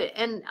could do it.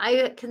 And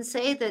I can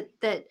say that,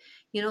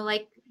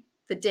 like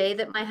the day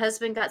that my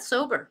husband got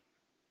sober,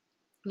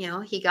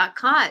 he got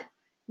caught,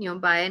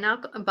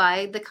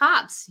 by the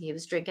cops. He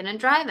was drinking and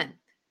driving.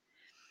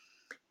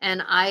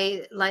 And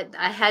I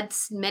had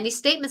many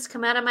statements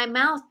come out of my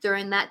mouth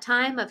during that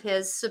time of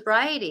his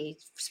sobriety,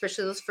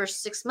 especially those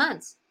first 6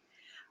 months.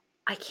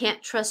 I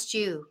can't trust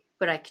you,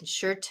 but I can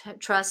sure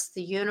trust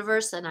the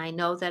universe, and I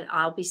know that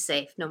I'll be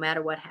safe no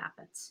matter what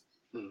happens.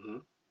 Hmm.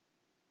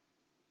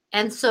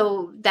 And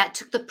so that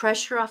took the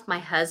pressure off my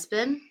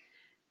husband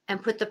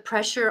and put the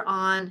pressure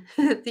on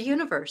the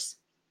universe.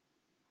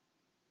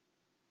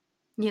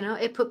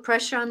 It put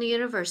pressure on the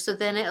universe. So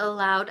then it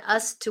allowed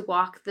us to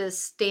walk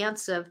this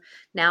dance of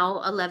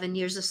now 11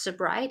 years of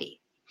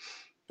sobriety.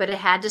 But it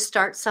had to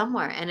start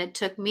somewhere. And it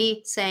took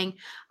me saying,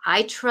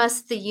 I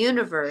trust the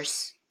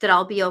universe that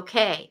I'll be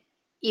okay,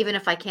 even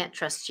if I can't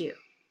trust you.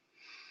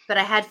 But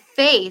I had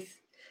faith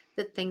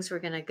that things were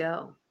going to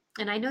go.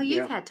 And I know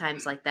you've Yeah. had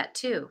times like that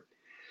too.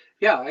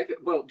 Yeah.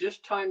 Well,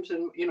 just times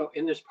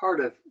in this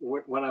part of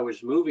when I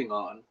was moving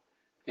on,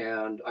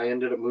 and I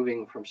ended up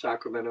moving from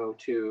Sacramento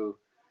to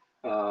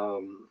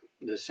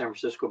the San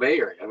Francisco Bay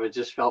Area. I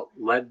just felt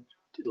led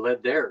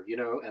there,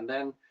 and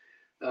then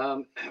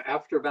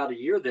after about a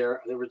year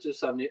there was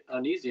this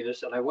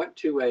uneasiness, and I went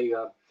to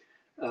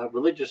a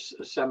religious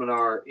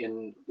seminar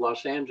in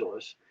Los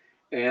Angeles,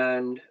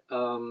 and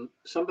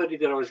somebody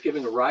that I was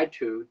giving a ride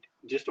to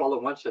just all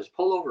at once says,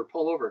 pull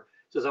over,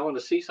 says, "I want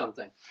to see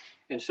something."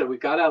 And so we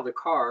got out of the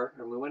car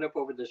and we went up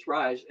over this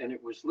rise, and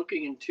it was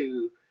looking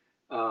into,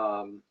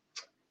 um,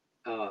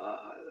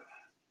 uh,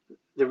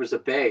 there was a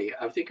bay.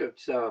 I think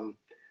it's, I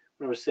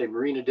would say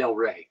Marina Del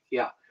Rey.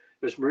 Yeah,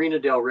 there's Marina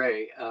Del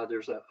Rey.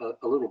 There's a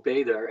little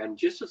bay there. And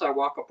just as I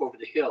walk up over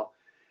the hill,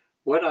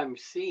 what I'm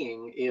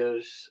seeing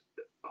is,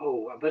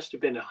 oh, it must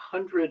have been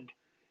 100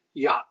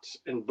 yachts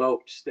and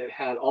boats that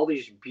had all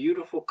these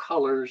beautiful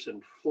colors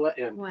and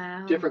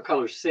Wow. different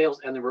color sails,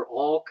 and they were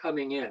all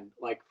coming in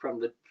like from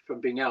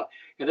being out.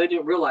 And I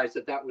didn't realize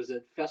that was a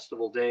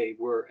festival day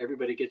where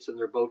everybody gets in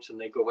their boats and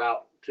they go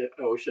out to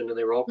ocean, and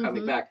they were all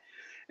coming Hmm. back,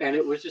 and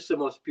it was just the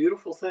most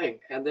beautiful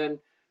thing. And then,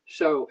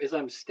 so as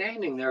I'm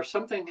standing there,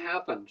 something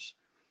happens.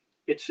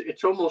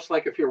 It's almost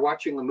like if you're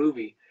watching a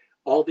movie.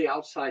 all the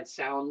outside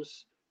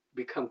sounds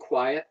become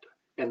quiet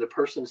and the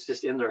person's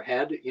just in their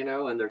head,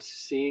 and they're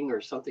seeing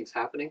or something's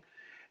happening.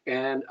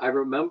 And I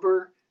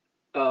remember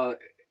uh,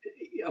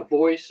 a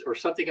voice or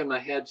something in my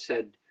head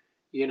said,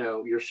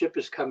 your ship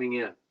is coming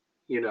in,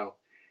 you know.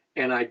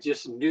 And I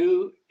just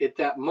knew at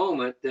that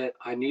moment that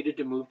I needed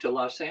to move to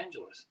Los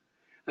Angeles.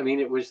 I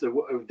mean, it was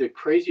the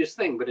craziest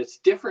thing, but it's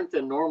different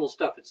than normal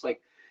stuff. It's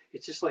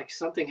just like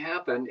something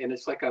happened, and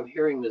it's like I'm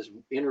hearing this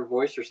inner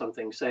voice or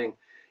something saying,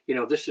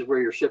 this is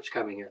where your ship's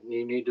coming in.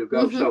 You need to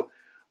go. Mm-hmm. So,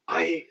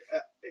 I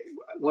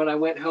when I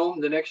went home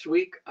the next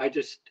week, I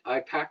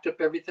packed up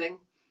everything,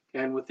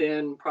 and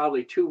within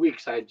probably 2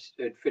 weeks, I'd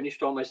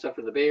finished all my stuff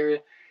in the Bay Area,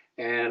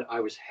 and I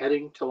was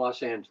heading to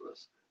Los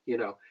Angeles.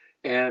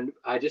 And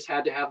I just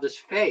had to have this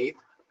faith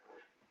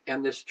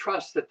and this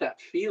trust that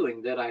that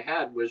feeling that I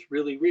had was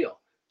really real.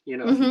 You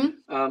know,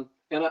 Mm-hmm.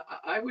 and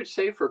I would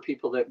say for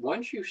people that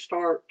once you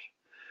start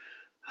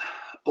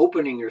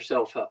opening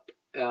yourself up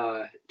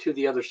to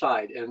the other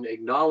side and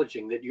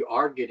acknowledging that you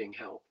are getting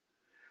help,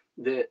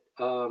 that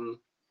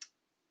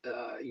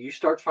you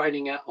start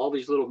finding out all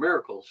these little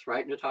miracles,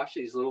 right, Natasha?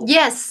 These little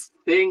Yes.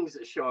 things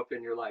that show up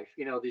in your life.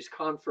 These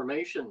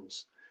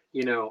confirmations.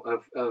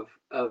 Of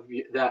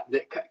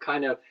that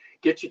kind of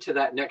get you to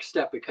that next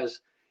step,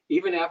 because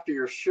even after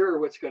you're sure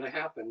what's going to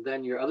happen,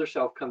 then your other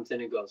self comes in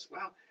and goes,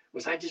 "Wow,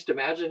 was I just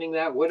imagining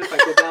that? What if I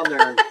go down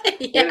there?" And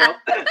Yeah.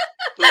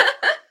 but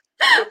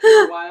after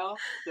a while,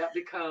 that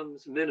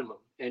becomes minimum,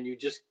 and you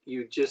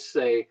just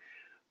say,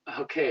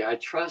 "Okay, I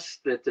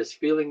trust that this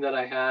feeling that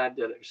I had,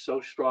 that it was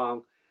so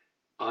strong,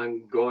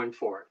 I'm going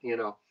for it."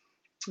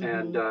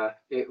 And Mm-hmm.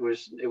 it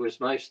was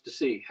nice to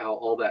see how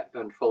all that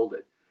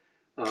unfolded.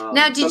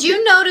 Now, did Some you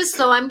people, notice,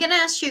 though, I'm going to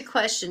ask you a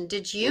question.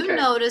 Did you okay.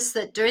 notice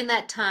that during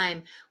that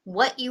time,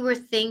 what you were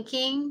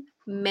thinking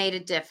made a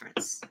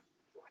difference?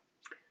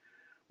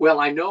 Well,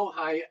 I know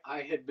I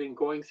had been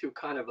going through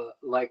kind of a,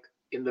 like,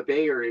 in the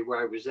Bay Area where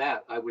I was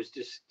at, I was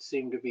just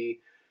seemed to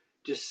be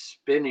just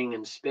spinning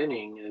and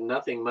spinning and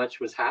nothing much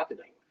was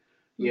happening,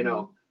 you Mm-hmm.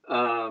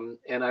 know.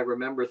 And I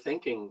remember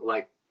thinking,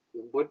 like,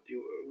 what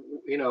do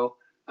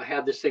I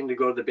had this thing to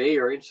go to the Bay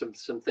Area, and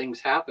some things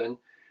happened.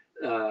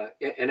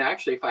 And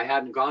actually, if I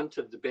hadn't gone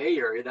to the Bay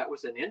Area, that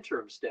was an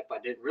interim step I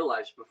didn't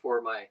realize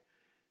before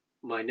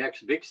my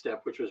next big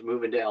step, which was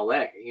moving to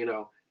LA,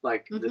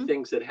 like the Mm-hmm.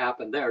 things that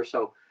happened there.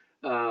 So,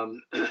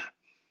 um,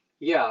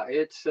 yeah,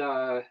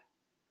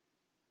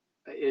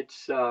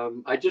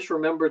 I just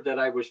remembered that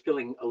I was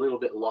feeling a little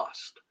bit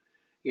lost,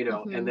 and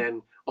Mm-hmm.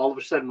 then all of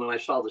a sudden when I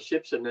saw the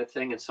ships and that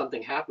thing and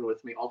something happened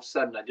with me, all of a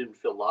sudden I didn't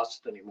feel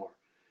lost anymore.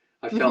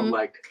 I felt Mm-hmm.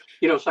 like,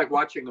 it's like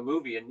watching a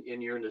movie, and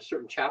you're in a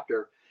certain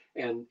chapter,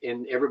 and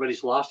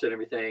everybody's lost and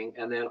everything.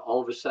 And then all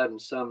of a sudden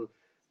some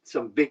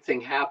big thing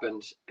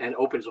happens and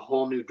opens a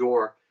whole new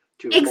door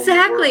to a whole new world.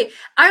 Exactly.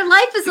 Our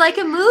life is like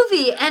a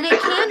movie, and it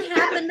can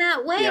happen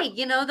that Yeah.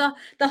 way,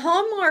 the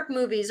Hallmark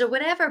movies or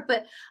whatever.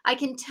 But I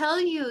can tell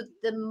you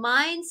the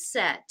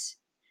mindset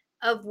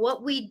of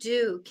what we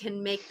do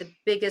can make the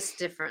biggest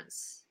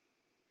difference.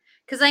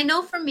 Because I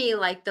know for me,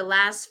 like the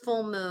last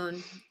full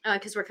moon,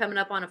 because we're coming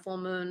up on a full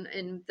moon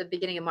in the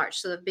beginning of March,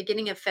 so the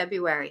beginning of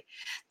February,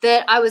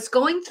 that I was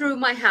going through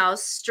my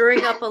house,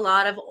 stirring up a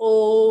lot of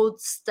old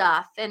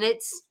stuff, and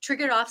it's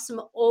triggered off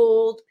some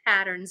old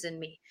patterns in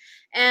me.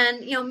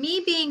 And,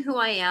 me being who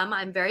I am,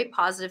 I'm very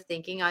positive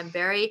thinking, I'm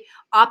very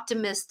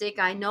optimistic,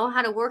 I know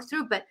how to work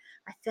through, but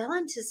I fell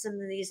into some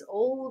of these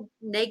old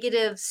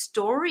negative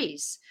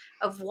stories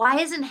of why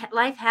isn't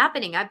life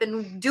happening? I've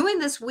been doing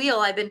this wheel.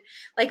 I've been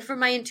like for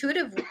my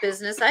intuitive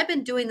business, I've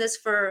been doing this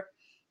for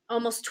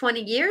almost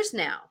 20 years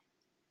now,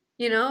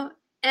 you know,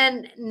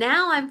 and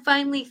now I'm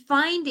finally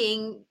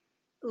finding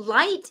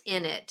light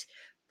in it.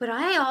 But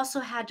I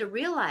also had to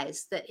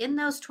realize that in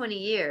those 20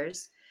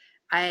 years,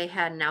 I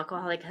had an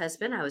alcoholic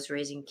husband. I was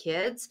raising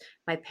kids.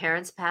 My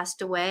parents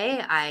passed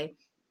away. I,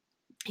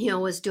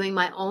 was doing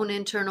my own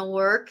internal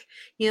work.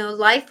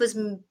 Life was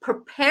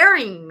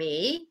preparing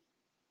me,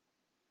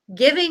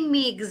 giving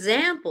me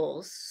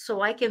examples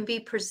so I can be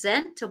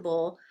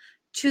presentable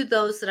to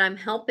those that I'm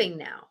helping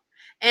now.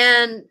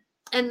 And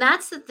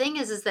that's the thing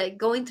is that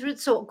going through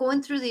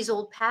these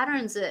old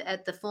patterns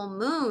at the full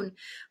moon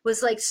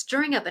was like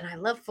stirring up. And I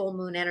love full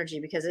moon energy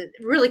because it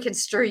really can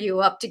stir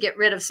you up to get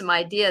rid of some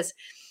ideas.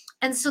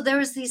 And so there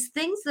was these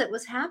things that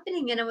was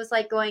happening, and it was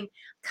like going,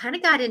 kind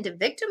of got into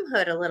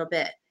victimhood a little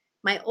bit.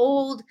 My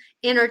old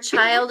inner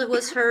child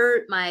was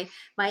hurt. My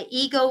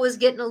ego was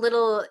getting a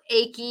little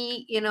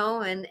achy,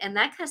 and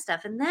that kind of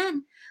stuff. And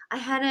then I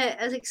had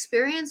an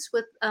experience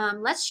with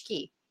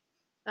Leshki,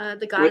 the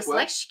With goddess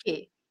what?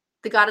 Leshki,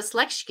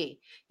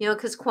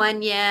 because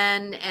Kuan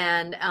Yin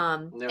Never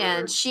and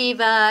heard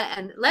Shiva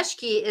and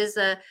Leshki is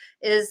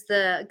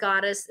the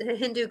goddess,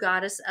 Hindu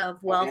goddess of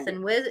of wealth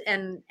Hindu.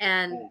 and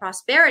Hmm.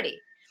 prosperity,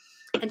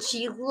 and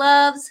she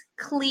loves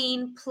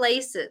clean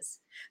places.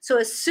 So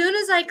as soon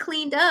as I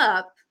cleaned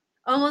up,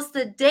 almost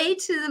the day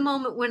to the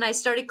moment when I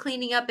started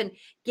cleaning up and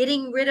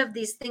getting rid of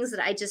these things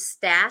that I just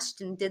stashed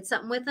and did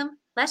something with them,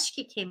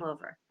 Leshki came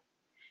over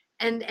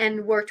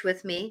and worked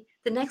with me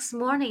The next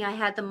morning I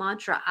had the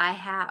mantra, I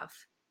have,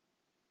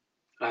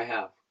 I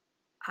have.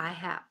 I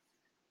have.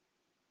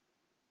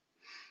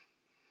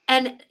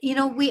 And,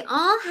 we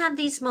all have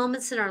these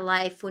moments in our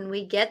life when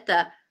we get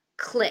the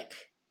click.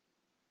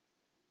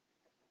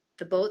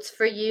 The boat's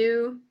for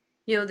you.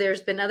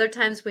 There's been other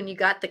times when you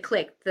got the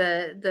click,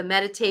 the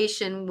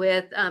meditation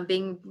with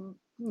being,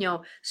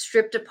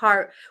 stripped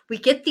apart. We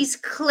get these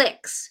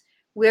clicks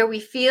where we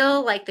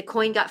feel like the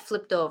coin got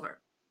flipped over.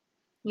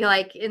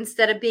 Like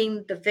instead of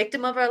being the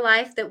victim of our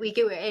life, that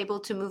we're able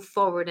to move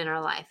forward in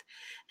our life.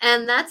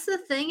 And that's the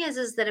thing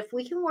is that if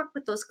we can work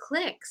with those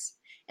clicks,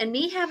 and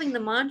me having the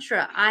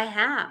mantra, I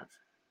have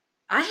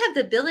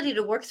the ability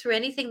to work through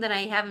anything that I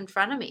have in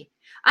front of me.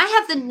 I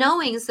have the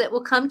knowings that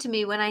will come to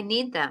me when I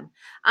need them.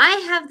 I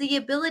have the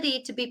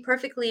ability to be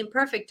perfectly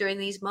imperfect during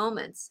these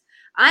moments.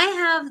 I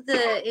have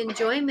the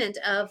enjoyment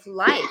of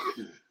life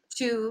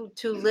to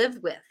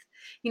live with.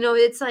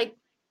 It's like,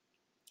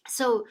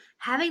 so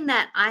having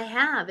that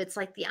it's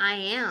like the I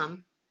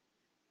am.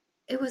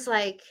 It was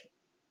like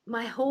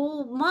my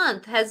whole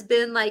month has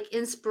been like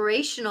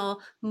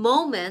inspirational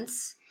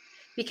moments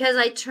because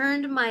I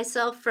turned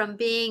myself from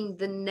being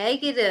the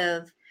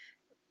negative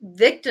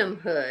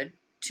victimhood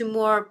to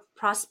more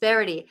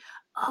prosperity.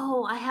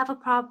 Oh, I have a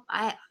problem.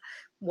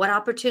 What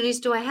opportunities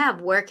do I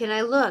have? Where can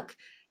I look?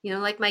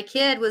 Like my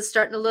kid was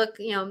starting to look,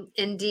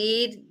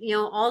 Indeed,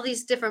 all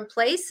these different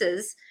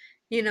places,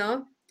 you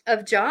know,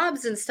 of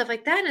jobs and stuff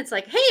like that. And it's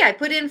like, hey, I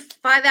put in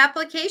 5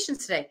 applications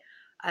today.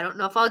 I don't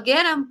know if I'll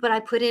get them, but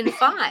I put in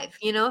 5,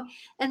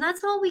 and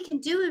that's all we can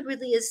do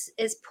really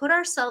is put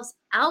ourselves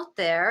out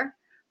there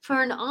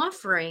for an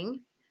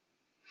offering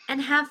and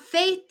have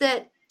faith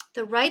that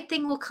the right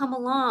thing will come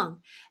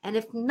along. And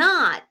if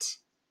not,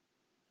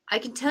 I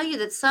can tell you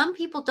that some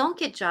people don't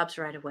get jobs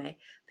right away,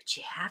 but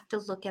you have to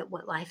look at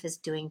what life is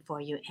doing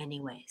for you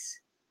anyways.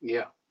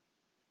 Yeah.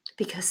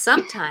 Because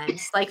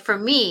sometimes, like for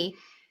me,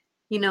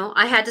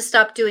 I had to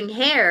stop doing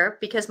hair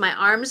because my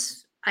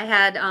arms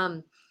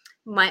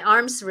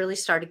really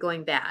started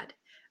going bad.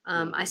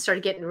 I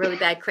started getting really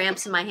bad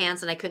cramps in my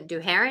hands and I couldn't do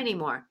hair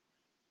anymore.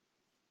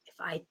 If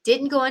I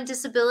didn't go on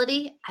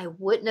disability, I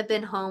wouldn't have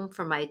been home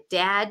for my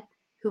dad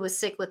who was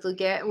sick with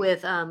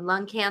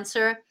lung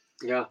cancer.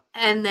 Yeah.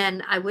 And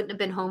then I wouldn't have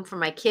been home for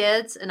my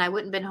kids, and I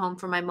wouldn't have been home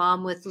for my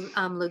mom with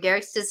Lou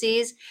Gehrig's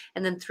disease.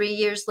 And then 3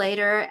 years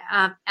later,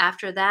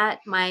 after that,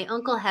 my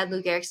uncle had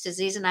Lou Gehrig's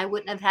disease, and I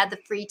wouldn't have had the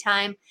free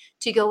time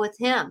to go with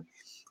him.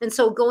 And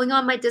so going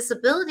on my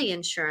disability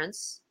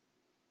insurance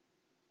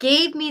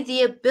gave me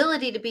the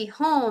ability to be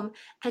home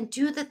and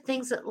do the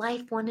things that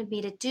life wanted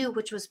me to do,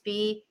 which was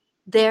be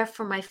there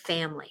for my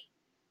family.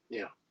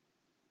 Yeah.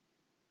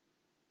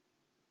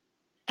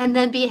 And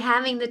then be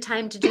having the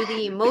time to do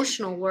the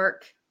emotional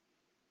work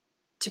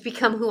to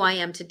become who I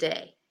am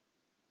today.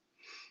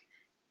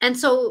 And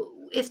so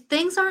if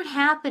things aren't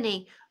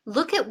happening,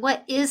 look at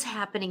what is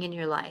happening in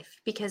your life,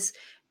 because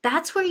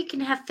that's where you can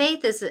have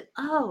faith is that,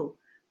 oh,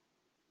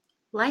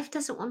 life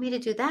doesn't want me to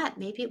do that.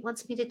 Maybe it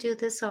wants me to do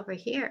this over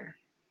here.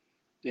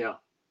 Yeah.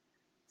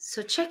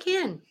 So check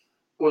in.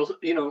 Well,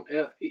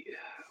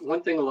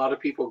 one thing a lot of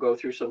people go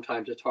through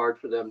sometimes it's hard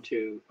for them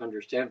to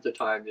understand at the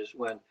time is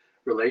when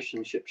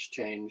relationships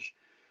change,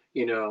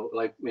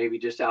 like maybe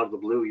just out of the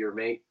blue, your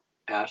mate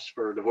asks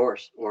for a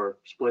divorce or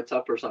splits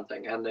up or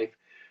something, and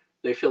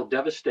they feel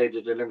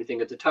devastated and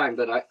everything at the time.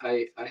 But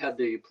I had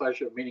the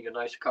pleasure of meeting a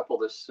nice couple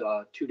this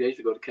 2 days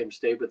ago that came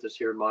stay with us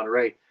here in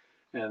Monterey,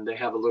 and they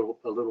have a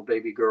little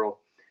baby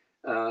girl,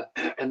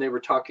 and they were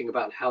talking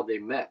about how they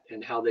met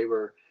and how they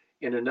were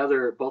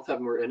both of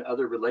them were in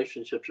other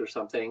relationships or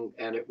something,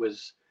 and it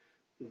was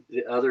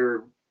the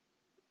other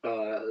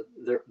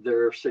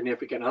their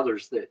significant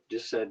others that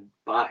just said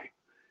bye,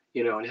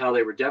 and how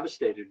they were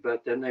devastated.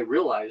 But then they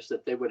realized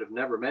that they would have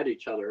never met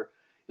each other,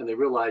 and they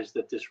realized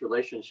that this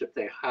relationship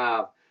they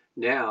have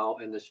now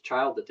and this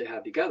child that they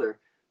have together,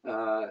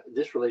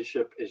 this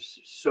relationship is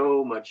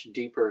so much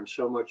deeper and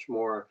so much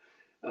more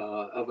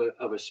of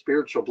a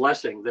spiritual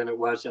blessing than it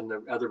was in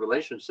the other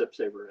relationships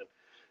they were in.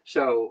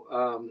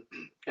 So,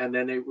 and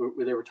then they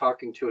were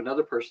talking to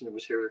another person that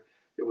was here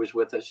that was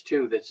with us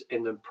too, that's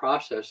in the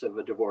process of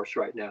a divorce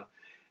right now.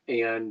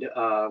 And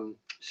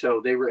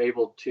so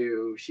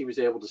she was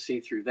able to see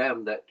through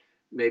them that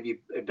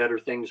maybe better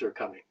things are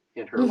coming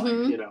in her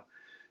life.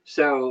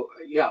 So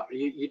yeah,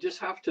 you just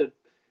have to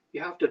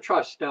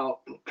trust. Now,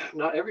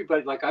 not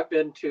everybody, like I've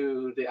been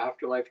to the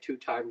afterlife 2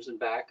 times and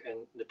back,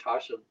 and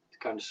Natasha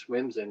kind of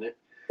swims in it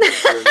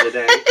during the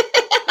day.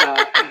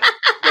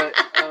 But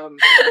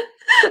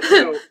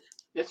so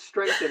it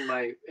strengthened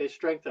my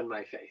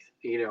faith,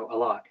 a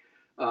lot.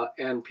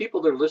 And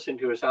people that are listening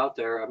to us out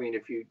there, I mean,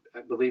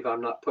 I believe I'm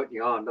not putting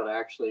you on, but I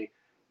actually,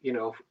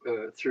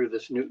 through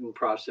this Newton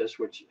process,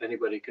 which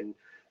anybody can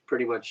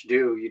pretty much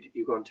do,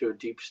 you go into a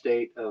deep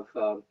state of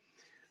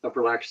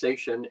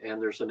relaxation,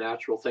 and there's a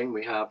natural thing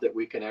we have that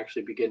we can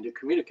actually begin to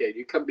communicate.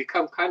 You can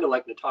become kind of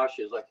like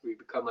Natasha is, like we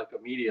become like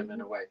a medium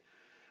in a way.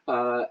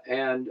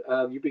 And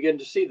you begin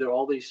to see that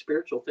all these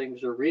spiritual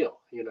things are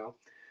real,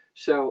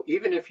 So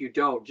even if you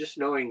don't, just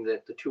knowing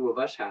that the two of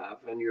us have,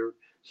 and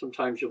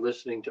sometimes you're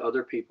listening to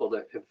other people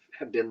that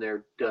have been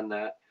there, done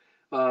that.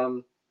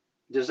 Um,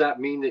 does that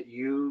mean that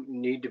you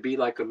need to be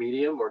like a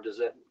medium, or do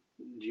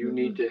you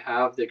need Mm-mm. to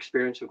have the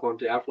experience of going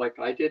to Africa like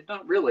I did?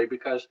 Not really,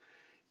 because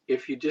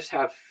if you just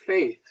have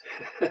faith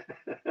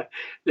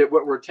that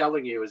what we're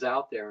telling you is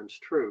out there and it's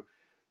true,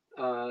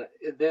 uh,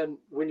 then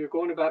when you're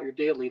going about your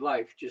daily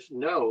life, just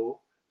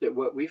know that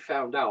what we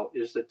found out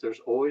is that there's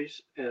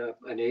always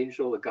an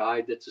angel, a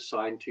guide that's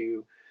assigned to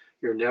you.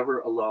 You're never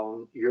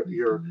alone.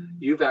 Mhm.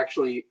 You've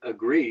actually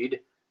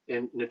agreed,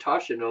 and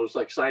Natasha knows,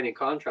 like signing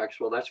contracts.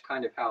 Well, that's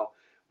kind of how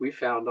we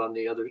found on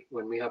the other,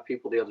 when we have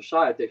people the other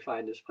side, they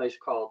find this place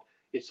called,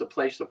 it's a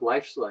place of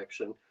life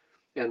selection.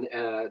 And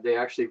they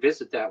actually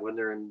visit that when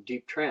they're in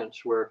deep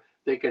trance, where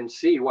they can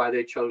see why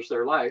they chose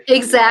their life and why,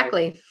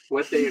 Exactly.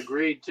 what they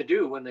agreed to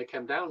do when they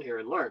come down here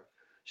and learn.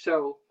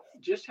 So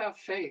just have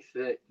faith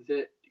that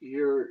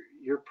you're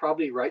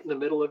probably right in the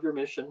middle of your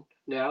mission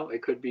now.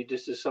 It could be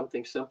just as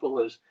something simple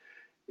as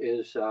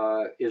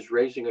is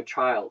raising a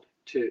child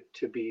to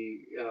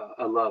be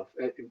a love,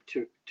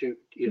 to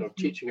Mhm.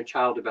 teaching a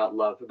child about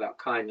love, about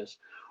kindness,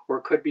 or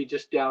it could be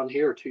just down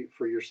here to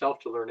for yourself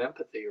to learn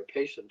empathy or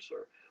patience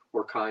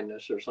or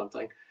kindness or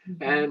something,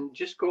 Mhm. and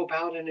just go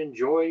about and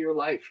enjoy your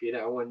life.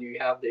 When you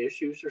have the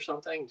issues or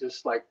something,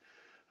 just like,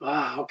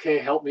 okay,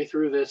 help me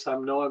through this.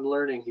 I'm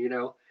learning.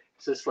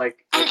 It's just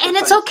like And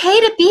it's sometimes, okay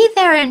to be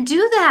there and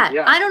do that.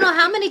 yeah. I don't know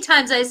how many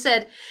times I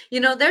said,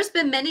 there's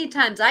been many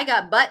times I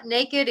got butt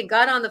naked and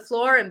got on the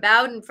floor and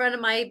bowed in front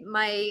of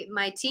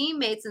my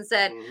teammates and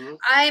said,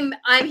 Hmm.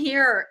 I'm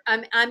here.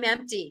 I'm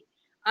empty.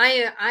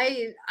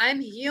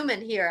 I'm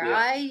human here.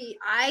 Yeah.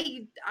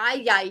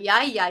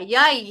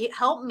 Yeah,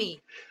 help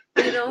me.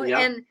 Yeah.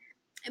 And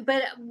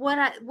but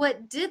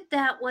what did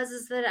that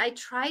is that I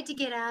tried to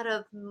get out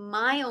of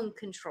my own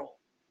control.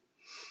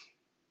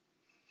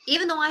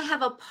 Even though I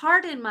have a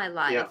part in my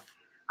Yeah. life,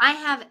 I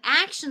have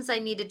actions I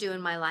need to do in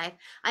my life.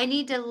 I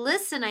need to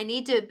listen. I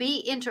need to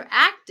be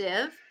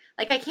interactive.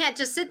 Like I can't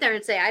just sit there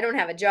and say, I don't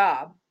have a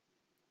job.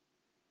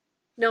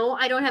 No,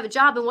 I don't have a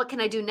job. And what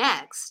can I do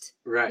next?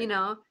 You Right.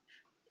 know,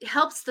 it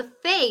helps the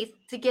faith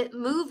to get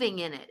moving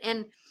in it.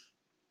 And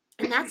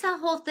that's the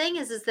whole thing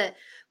is that,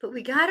 but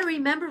we got to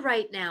remember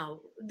right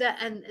now that,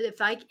 and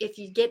if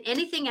you get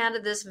anything out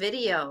of this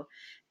video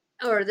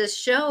or this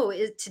show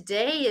is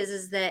today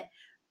is that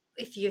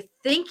if you're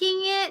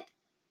thinking it,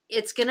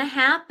 it's going to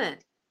happen.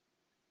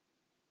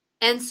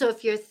 And so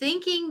if you're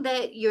thinking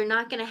that you're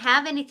not going to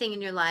have anything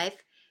in your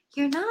life,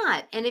 you're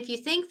not. And if you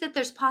think that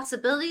there's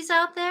possibilities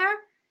out there,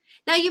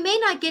 now you may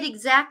not get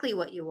exactly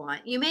what you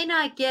want. You may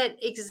not get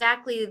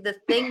exactly the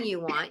thing you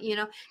want.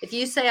 If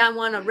you say I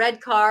want a red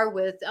car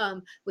with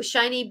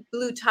shiny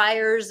blue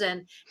tires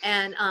and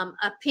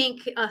a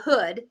pink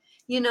hood,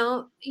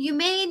 you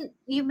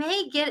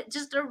may get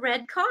just a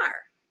red car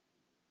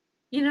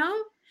you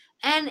know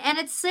and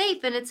it's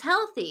safe and it's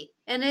healthy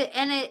and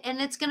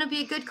it's going to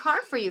be a good car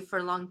for you for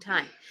a long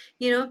time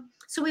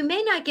so we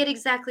may not get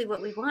exactly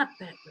what we want,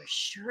 but we're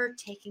sure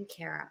taken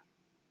care of.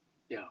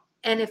 Yeah.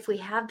 And if we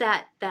have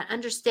that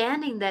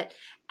understanding that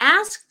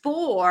ask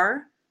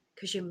for,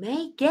 because you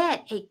may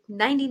get a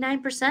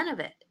 99% of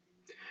it.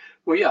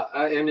 Well, yeah,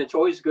 and it's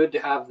always good to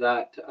have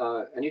that.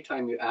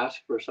 Anytime you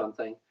ask for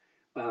something,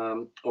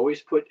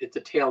 always put at the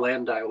tail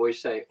end. I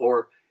always say,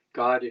 or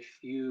God, if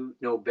you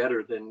know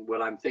better than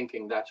what I'm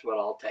thinking, that's what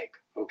I'll take.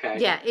 Okay.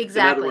 Yeah, In other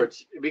exactly.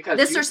 words, because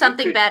This or you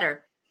something could,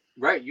 better.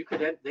 right,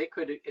 they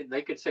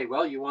could say,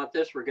 well, you want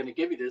this, we're going to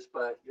give you this,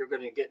 but you're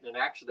going to get in an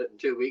accident in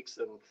 2 weeks,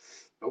 and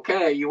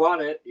okay, you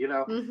want it. I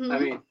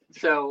Mm-hmm. mean,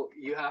 so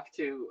you have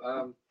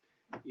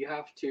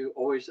to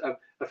always.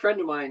 A friend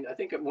of mine, I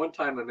think at one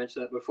time I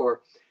mentioned that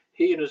before.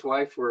 He and his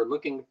wife were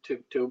looking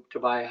to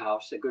buy a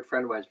house. A good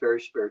friend of mine is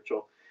very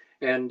spiritual,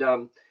 and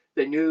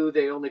they knew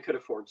they only could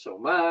afford so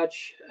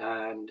much,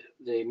 and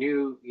they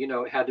knew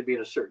it had to be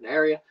in a certain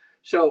area.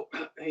 So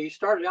he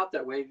started out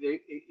that way.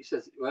 He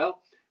says,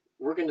 "Well,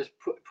 we're going to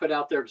put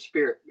out there the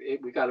spirit.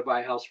 We got to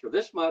buy a house for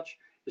this much.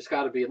 It's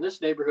got to be in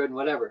this neighborhood and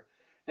whatever."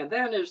 And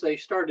then as they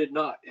started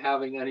not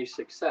having any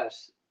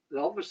success,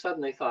 all of a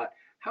sudden they thought,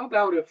 how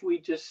about if we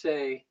just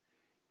say,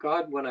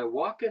 God, when I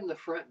walk in the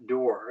front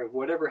door of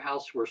whatever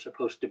house we're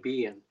supposed to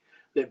be in,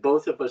 that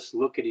both of us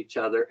look at each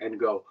other and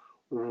go,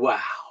 wow,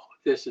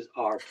 this is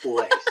our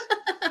place,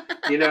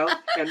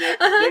 and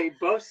they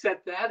both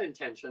set that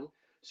intention.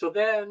 So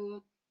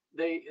then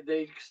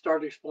they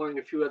started exploring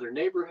a few other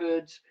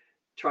neighborhoods,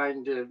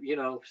 trying to,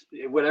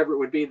 whatever it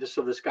would be.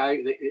 So this guy,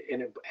 and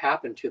it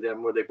happened to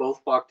them where they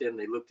both walked in,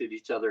 they looked at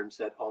each other and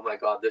said, oh my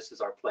God, this is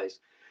our place.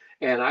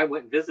 And I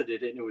went and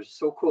visited it, and it was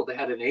so cool. They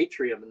had an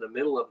atrium in the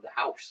middle of the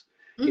house.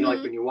 Like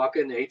Mm-hmm. when you walk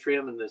in the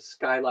atrium and the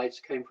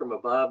skylights came from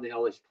above, and they had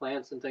all these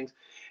plants and things.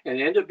 And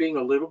it ended up being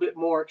a little bit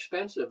more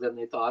expensive than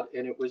they thought.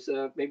 And it was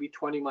maybe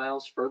 20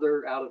 miles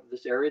further out of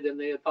this area than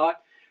they had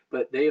thought.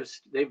 But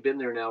they've been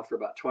there now for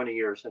about 20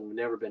 years and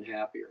never been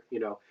happier.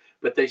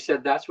 But they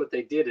said that's what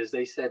they did is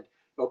they said,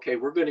 okay,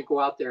 we're going to go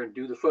out there and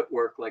do the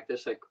footwork like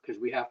this, like,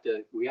 because we have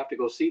to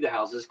go see the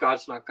houses.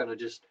 God's not going to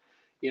just,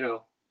 you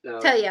know,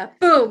 Tell you,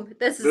 boom,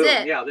 this is boom,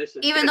 it. yeah, this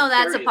is Even though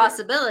that's a carry you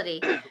possibility.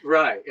 there.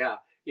 Right, yeah,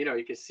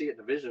 you can see it in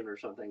a vision or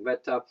something.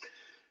 But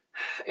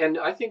and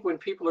I think when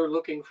people are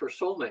looking for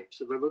soulmates,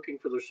 if they're looking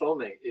for their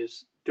soulmate,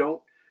 is don't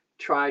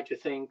try to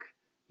think,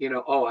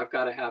 oh, I've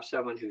got to have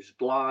someone who's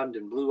blonde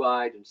and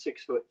blue-eyed and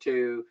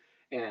 6'2"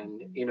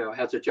 and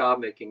has a job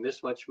making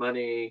this much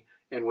money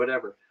and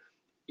whatever.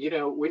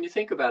 When you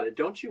think about it,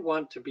 don't you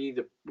want to be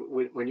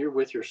when you're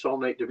with your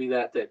soulmate to be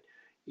that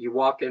you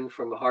walk in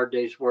from a hard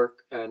day's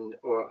work and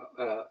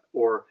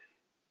or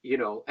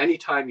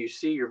anytime you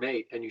see your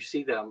mate and you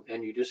see them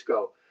and you just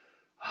go,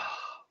 oh,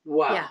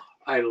 wow, Yeah.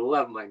 I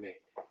love my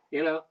mate,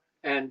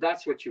 and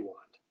that's what you want.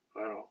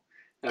 I don't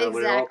know.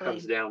 When it all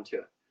comes Exactly. down to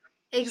it.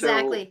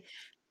 Exactly.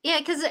 Yeah,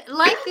 because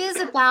life is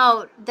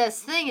about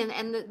this thing,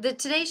 and the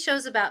today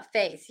show's about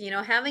faith.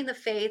 Having the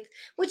faith,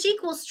 which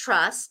equals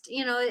trust.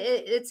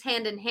 It's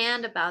hand in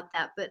hand about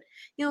that. But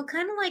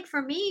kind of like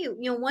for me,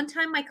 one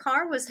time my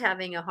car was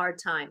having a hard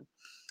time,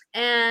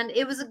 and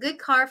it was a good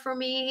car for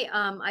me.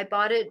 I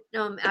bought it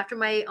after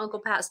my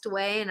uncle passed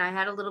away, and I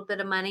had a little bit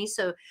of money,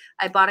 so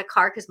I bought a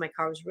car because my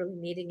car was really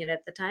needing it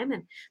at the time.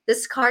 And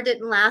this car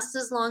didn't last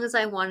as long as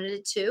I wanted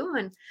it to,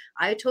 and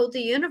I told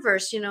the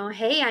universe,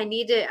 hey, I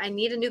need a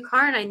new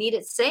car, and I need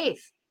it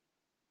safe.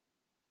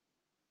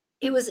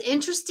 It was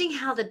interesting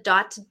how the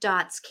dot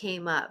dots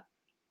came up,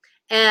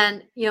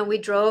 and we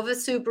drove a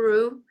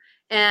Subaru.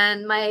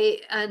 And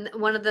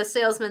one of the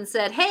salesmen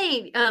said,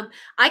 "Hey,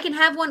 I can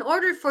have one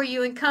ordered for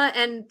you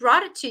and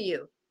brought it to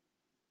you.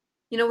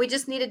 We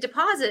just need a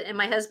deposit." And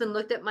my husband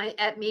looked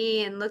at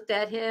me and looked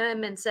at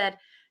him and said,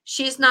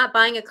 "She's not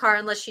buying a car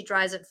unless she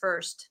drives it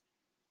first."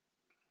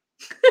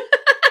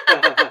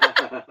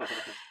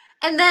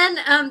 And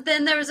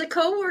then there was a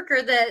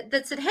coworker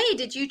that said, "Hey,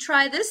 did you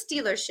try this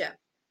dealership?"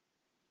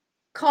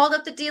 Called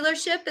up the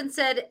dealership and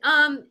said,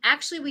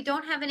 "Actually, we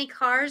don't have any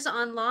cars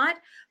on lot,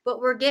 but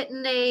we're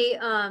getting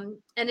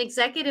an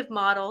executive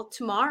model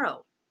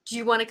tomorrow. Do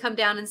you want to come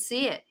down and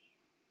see it?"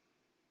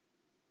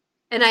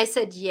 And I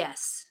said,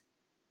 "Yes."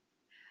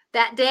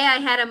 That day I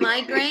had a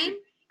migraine.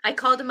 I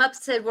called him up,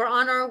 said, "We're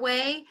on our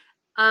way.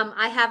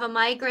 I have a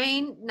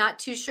migraine. Not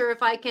too sure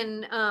if I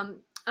can,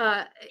 how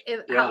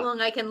long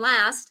I can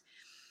last."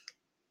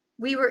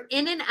 We were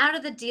in and out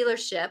of the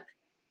dealership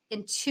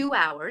in 2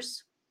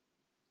 hours.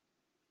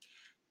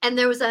 And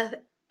there was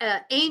a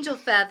angel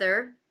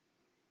feather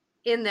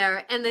in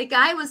there. And the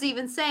guy was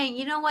even saying,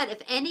 "You know what?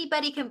 If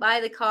anybody can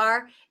buy the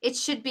car, it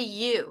should be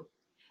you."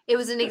 It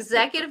was an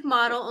executive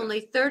model,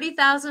 only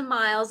 30,000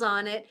 miles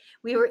on it.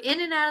 We were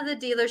in and out of the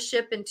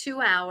dealership in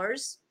 2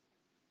 hours.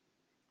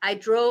 I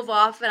drove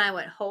off and I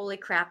went, "Holy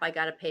crap, I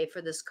got to pay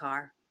for this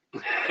car."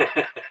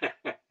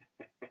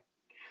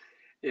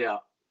 Yeah.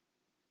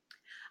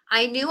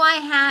 I knew I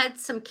had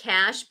some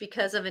cash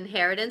because of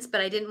inheritance,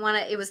 but I didn't want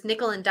to, it was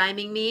nickel and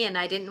diming me, and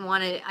I didn't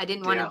want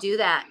to do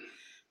that.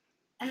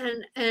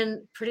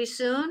 And pretty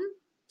soon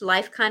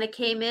life kind of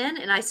came in,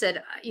 and I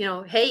said,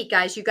 "Hey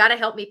guys, you got to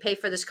help me pay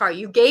for this car.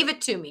 You gave it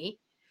to me.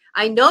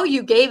 I know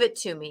you gave it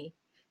to me.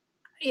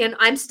 And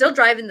I'm still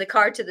driving the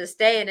car to this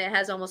day, and it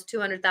has almost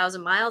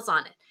 200,000 miles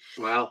on it."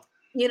 Wow.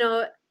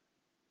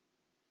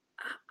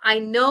 I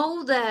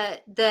know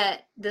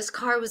that this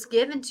car was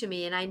given to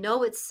me, and I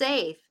know it's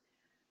safe.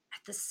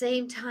 At the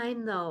same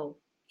time, though,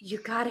 you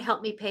got to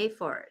help me pay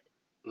for it.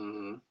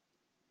 Mm-hmm.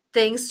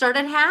 Things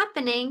started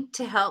happening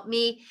to help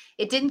me.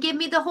 It didn't give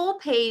me the whole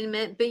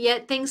payment, but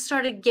yet things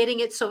started getting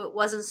it so it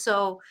wasn't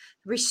so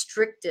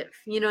restrictive.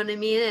 You know what I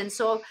mean? And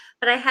so,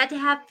 but I had to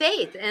have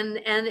faith. And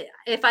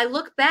if I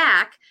look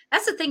back,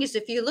 that's the thing, is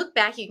if you look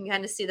back, you can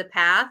kind of see the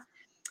path.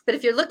 But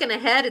if you're looking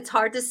ahead, it's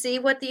hard to see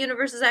what the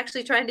universe is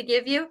actually trying to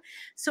give you.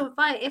 So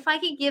if I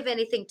can give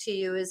anything to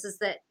you is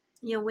that,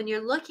 when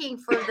you're looking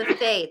for the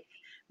faith,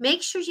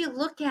 make sure you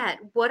look at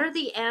what are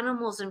the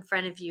animals in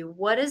front of you?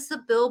 What is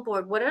the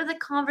billboard? What are the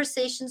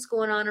conversations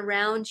going on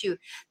around you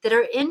that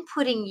are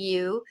inputting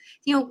you?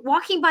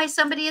 Walking by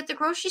somebody at the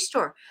grocery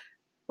store,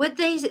 what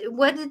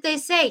did they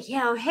say?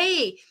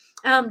 Hey,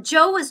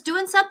 Joe was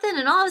doing something,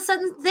 and all of a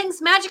sudden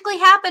things magically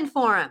happened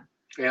for him.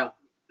 Yeah.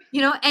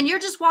 And you're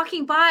just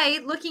walking by,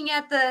 looking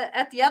at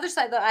the other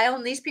side of the aisle,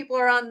 and these people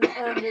are on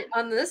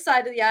this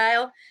side of the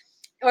aisle,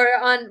 or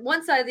on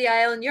one side of the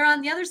aisle, and you're on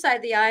the other side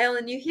of the aisle,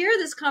 and you hear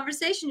this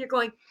conversation. You're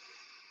going,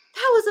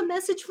 "That was a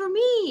message for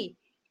me."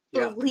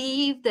 Yeah.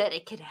 Believe that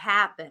it could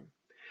happen.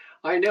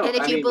 I know. And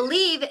if you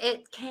believe,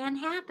 it can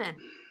happen.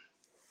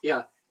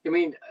 Yeah. I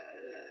mean,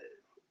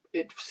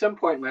 at some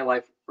point in my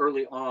life,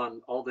 early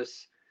on, all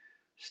this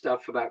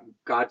stuff about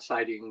God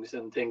sightings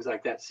and things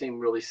like that seemed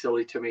really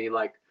silly to me.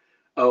 Like,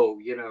 oh,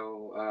 you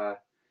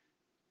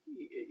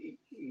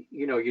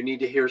need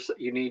to hear,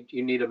 you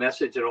need a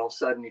message, and all of a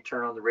sudden you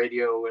turn on the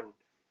radio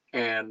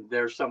and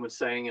there's someone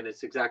saying, and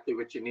it's exactly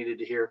what you needed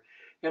to hear.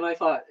 And I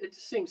thought, it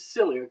just seems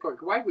silly.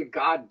 Why would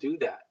God do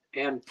that?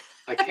 And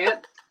I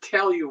can't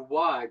tell you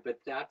why, but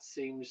that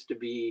seems to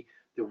be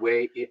the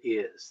way it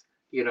is.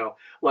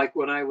 Like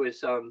when I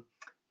was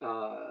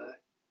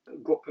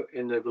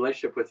in the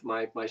relationship with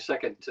my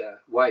second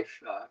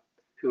wife,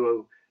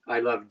 who I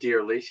love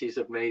dearly. She's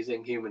an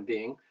amazing human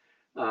being.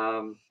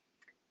 Um,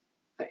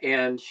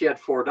 and she had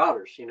 4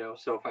 daughters,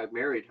 so if I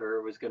married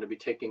her, I was going to be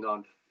taking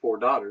on 4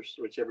 daughters,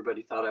 which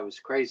everybody thought I was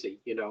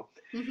crazy.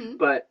 Mm-hmm.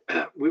 But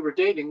we were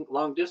dating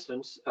long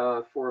distance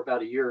for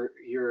about a year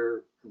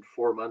and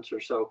 4 months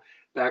or so,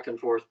 back and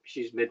forth.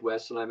 She's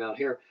Midwest and I'm out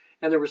here.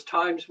 And there was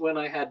times when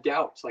I had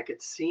doubts, like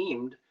it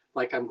seemed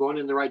like I'm going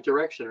in the right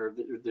direction, or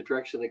the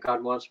direction that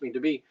God wants me to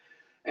be.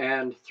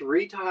 And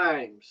 3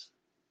 times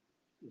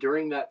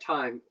during that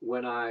time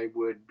when I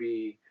would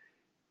be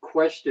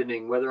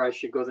questioning whether I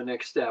should go the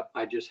next step,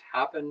 I just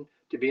happened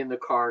to be in the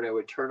car and I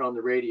would turn on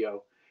the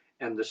radio,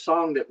 and the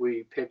song that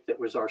we picked that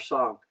was our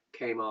song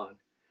came on.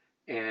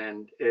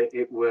 And I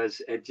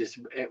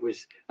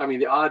mean,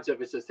 the odds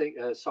of it's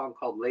a song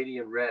called Lady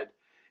in Red.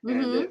 And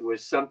Mm-hmm. it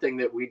was something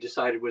that we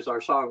decided was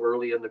our song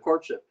early in the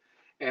courtship.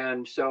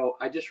 And so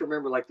I just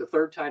remember, like, the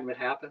third time it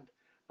happened,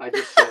 I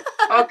just said,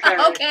 okay,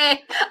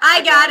 Okay.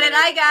 I got it.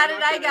 I got I'm it.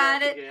 not I gonna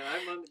got ask it. again.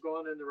 I'm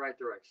going in the right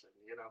direction.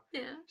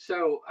 Yeah.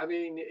 So, I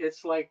mean,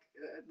 it's like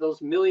those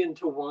 1,000,000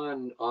 to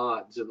 1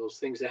 odds and those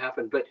things that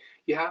happen, but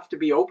you have to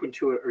be open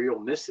to it or you'll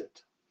miss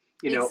it,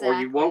 or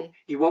you won't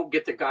Exactly.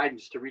 get the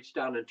guidance to reach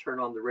down and turn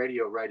on the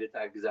radio right at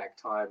that exact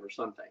time or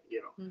something.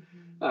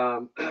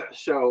 Mm-hmm.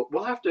 So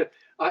we'll have to.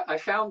 I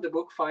found the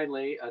book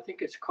finally. I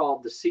think it's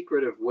called The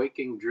Secret of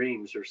Waking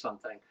Dreams or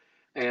something.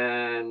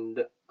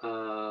 And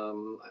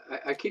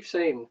I keep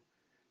saying,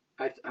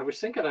 I was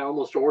thinking I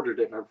almost ordered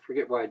it, and I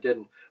forget why I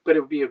didn't. But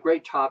it would be a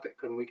great topic,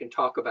 and we can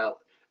talk about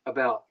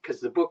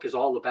because the book is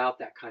all about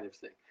that kind of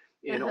thing,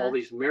 and all Uh-huh.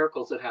 these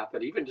miracles that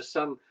happen, even to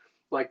some,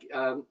 like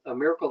a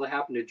miracle that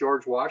happened to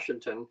George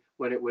Washington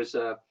when it was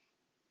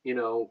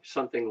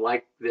something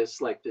like this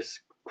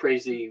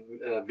crazy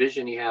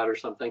vision he had or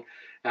something,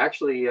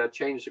 actually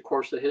changed the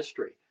course of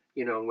history,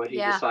 and what he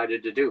Yeah.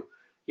 decided to do,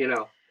 you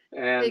know.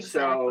 And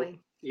so, Exactly.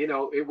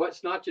 it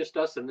was not just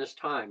us in this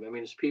time. I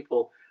mean, it's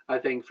people, I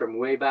think, from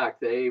way back,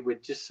 they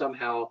would just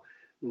somehow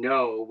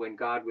know when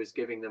God was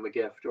giving them a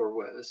gift, or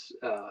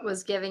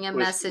Was giving a was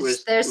message.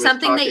 was There's was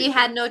something that talking you to them.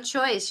 had no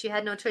choice. You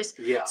had no choice.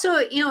 Yeah.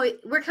 So,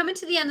 we're coming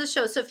to the end of the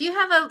show. So if you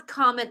have a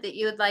comment that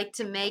you would like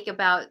to make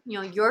about,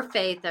 your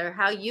faith or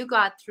how you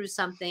got through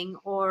something,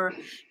 or,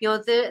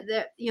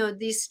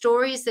 these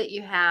stories that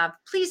you have,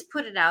 please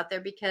put it out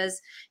there,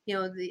 because,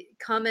 the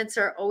comments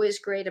are always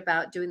great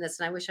about doing this.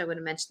 And I wish I would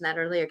have mentioned that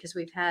earlier, because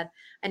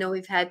I know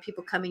we've had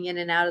people coming in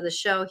and out of the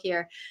show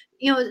here,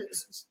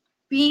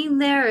 being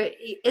there.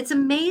 It's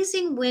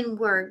amazing when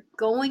we're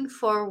going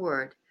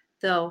forward,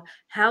 though,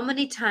 how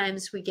many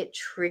times we get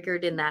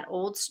triggered in that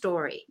old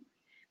story.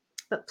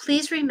 But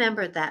please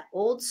remember, that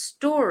old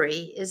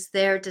story is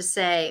there to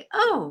say,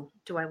 oh,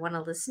 do I want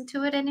to listen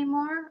to it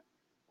anymore?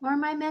 Or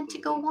am I meant to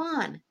go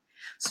on?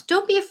 So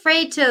don't be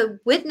afraid to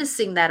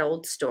witnessing that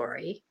old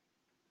story,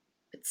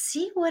 but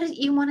see what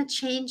you want to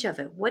change of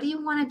it. What do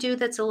you want to do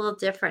that's a little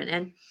different?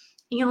 And,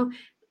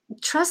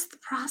 trust the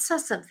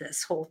process of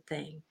this whole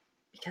thing,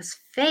 because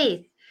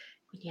when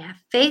you have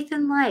faith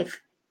in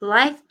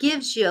life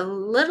gives you a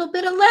little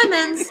bit of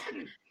lemons.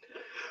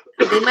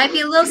 They might be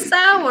a little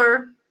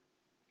sour.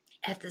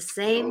 At the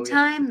same Oh yeah.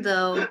 time,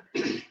 though,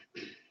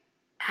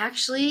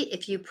 actually,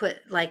 if you put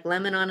like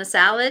lemon on a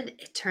salad,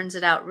 it turns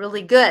it out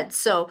really good.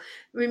 So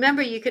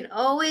remember, you can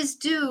always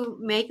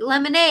make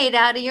lemonade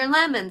out of your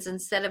lemons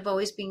instead of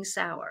always being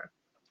sour.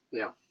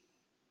 Yeah.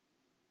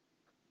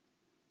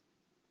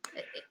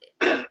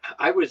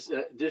 I was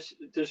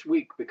this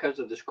week, because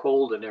of this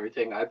cold and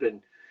everything. I've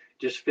been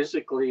just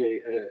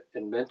physically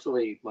and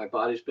mentally, my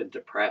body's been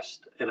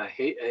depressed, and I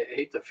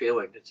hate the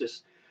feeling. It's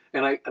just,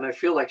 and I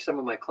feel like some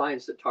of my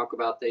clients that talk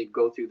about they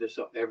go through this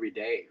every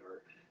day,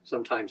 or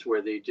sometimes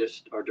where they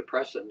just are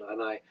depressed. And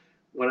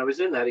when I was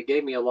in that, it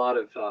gave me a lot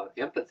of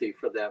empathy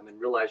for them, and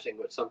realizing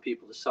what some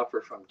people that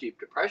suffer from deep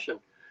depression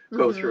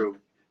go Mm-hmm. through.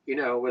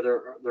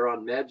 Whether they're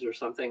on meds or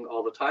something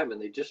all the time, and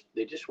they just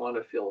want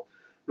to feel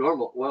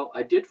normal. Well,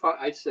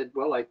 I said,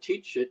 well, I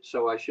teach it,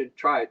 so I should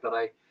try it. But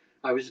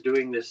I was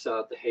doing this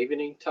the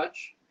havening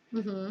touch,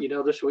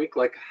 Mm-hmm. this week.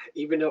 Like,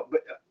 even though,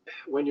 but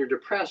when you're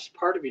depressed,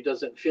 part of you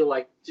doesn't feel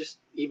like just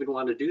even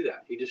want to do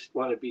that. You just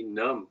want to be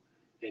numb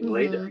and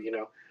lay there.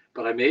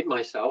 But I made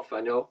myself.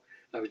 I know.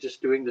 I was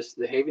just doing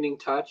the havening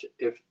touch.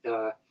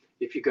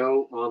 If you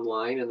go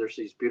online, and there's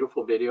these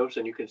beautiful videos,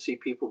 and you can see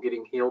people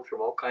getting healed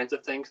from all kinds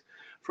of things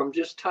from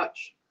just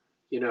touch,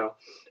 you know.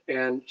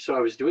 And so I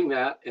was doing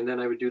that, and then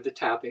I would do the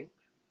tapping,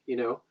 you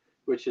know,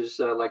 which is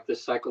like the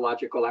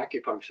psychological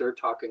acupuncture,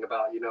 talking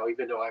about,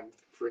 even though I'm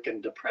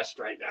freaking depressed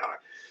right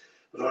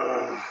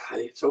now,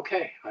 it's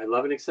okay. I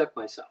love and accept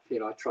myself.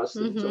 I trust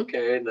that it's Mm-hmm.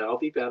 okay and that I'll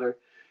be better.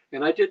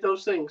 And I did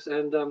those things,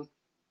 and all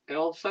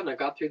of a sudden I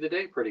got through the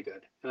day pretty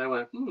good. And I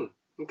went,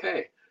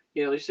 okay.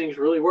 These things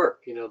really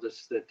work.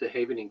 The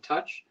havening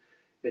touch.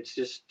 It's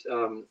just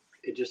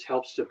it just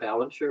helps to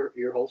balance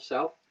your whole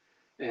self.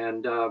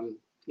 And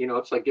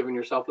it's like giving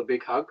yourself a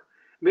big hug.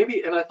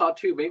 Maybe, and I thought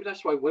too, maybe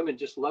that's why women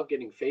just love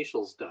getting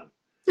facials done.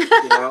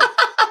 You know,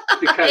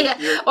 because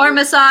Yeah, or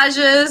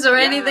massages or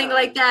anything yeah,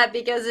 like that,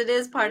 because it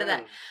is part of yeah.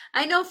 that.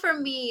 I know for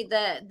me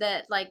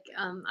that like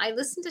I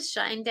listen to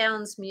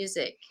Shinedown's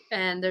music,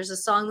 and there's a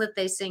song that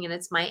they sing, and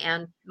it's my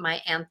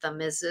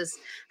anthem is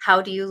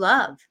How Do You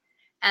Love?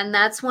 And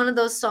that's one of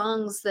those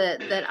songs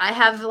that I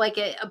have like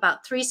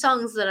about three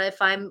songs that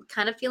if I'm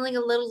kind of feeling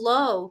a little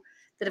low,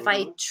 that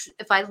Hmm.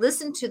 if I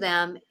listen to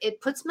them,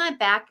 it puts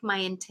my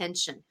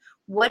intention.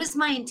 What is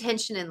my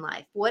intention in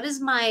life? What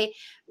is my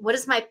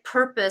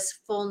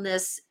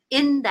purposefulness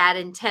in that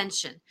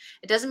intention?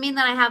 It doesn't mean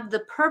that I have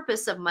the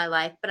purpose of my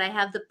life, but I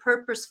have the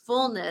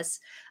purposefulness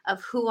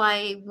of who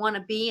I want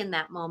to be in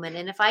that moment.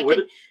 And if I What?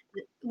 can,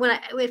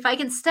 if I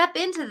can step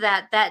into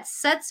that, that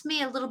sets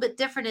me a little bit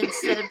different.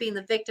 Instead of being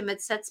the victim,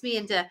 it sets me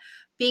into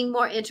being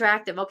more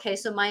interactive. Okay,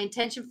 so my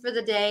intention for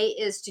the day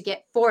is to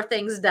get 4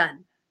 things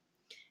done,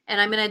 and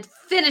I'm going to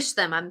finish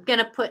them. I'm going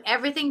to put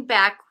everything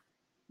back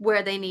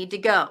where they need to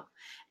go.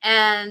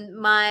 And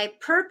my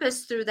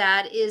purpose through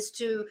that is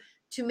to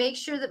make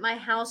sure that my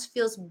house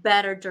feels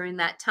better during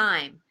that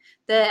time.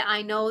 That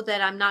I know that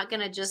I'm not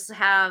going to just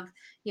have,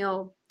 you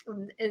know,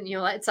 and,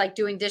 it's like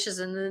doing dishes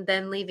and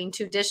then leaving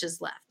 2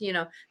 dishes left,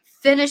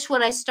 finish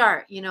what I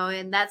start,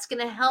 and that's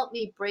going to help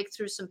me break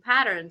through some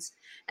patterns.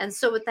 And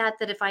so with that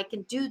if I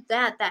can do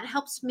that, that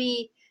helps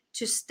me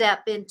to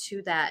step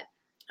into that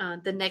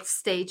the next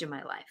stage of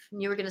my life.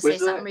 And you were going to say Was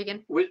something, that?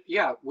 Regan?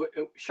 Yeah.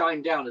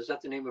 Shine Down. Is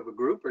that the name of a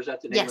group, or is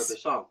that the name of the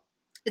Yes. song?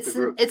 The It's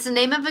group. it's the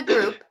name of a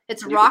group.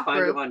 It's a And you can rock find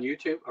them group. on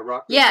YouTube. A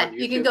rock group Yeah, on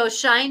you can YouTube. go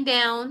Shine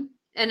Down,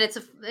 and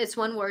it's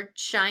one word,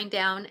 Shine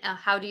Down.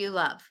 How do you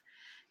love?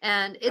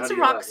 And How it's do a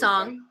you rock love? Okay.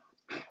 song.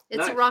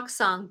 It's a Nice. rock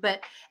song,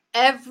 but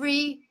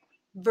every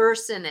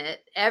verse in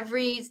it,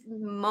 every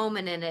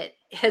moment in it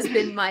has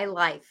been my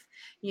life.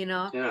 You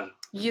know, Yeah.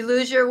 you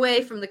lose your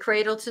way from the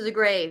cradle to the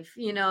grave.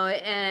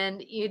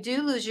 And you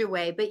do lose your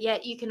way, but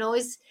yet you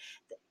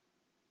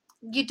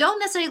don't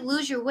necessarily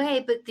lose your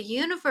way, but the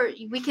universe,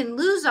 we can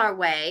lose our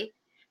way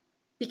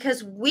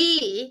because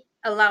we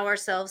allow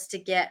ourselves to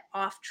get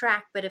off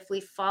track. But if we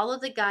follow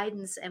the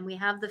guidance and we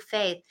have the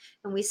faith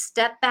and we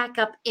step back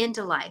up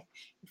into life,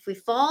 if we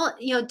fall,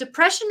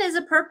 depression is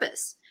a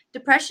purpose.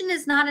 Depression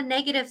is not a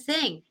negative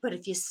thing, but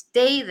if you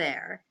stay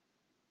there,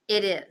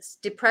 it is.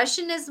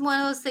 Depression is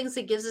one of those things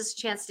that gives us a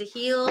chance to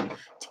heal,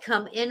 to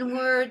come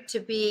inward,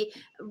 to be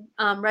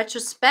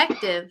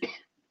retrospective,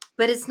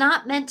 but it's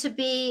not meant to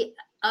be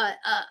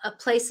a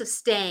place of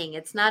staying.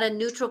 It's not a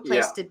neutral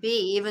place Yeah. to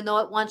be, even though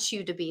it wants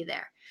you to be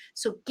there.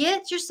 So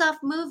get yourself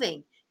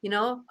moving.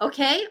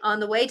 Okay, on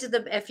the way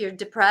to if you're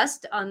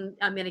depressed, I'm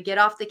going to get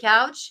off the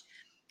couch,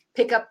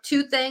 pick up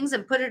 2 things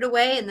and put it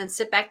away, and then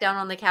sit back down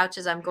on the couch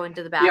as I'm going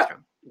to the Yeah.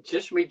 bathroom.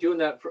 Just me doing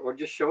that, or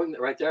just showing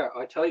that right there.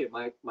 I tell you,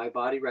 my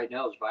body right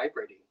now is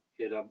vibrating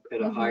at a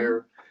Mm-hmm.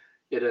 higher,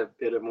 at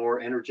a more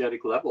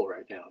energetic level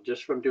right now,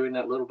 just from doing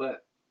that little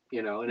bit.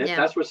 And Yeah.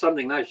 that's what's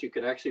something nice. You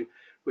can actually,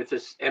 with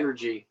this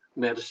energy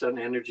medicine,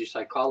 energy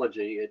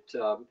psychology,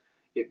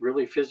 it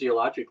really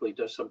physiologically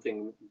does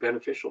something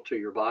beneficial to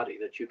your body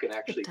that you can It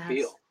actually does.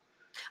 feel.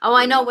 Oh,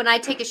 I You know. know. When I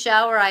take a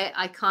shower,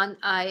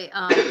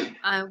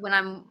 when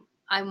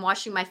I'm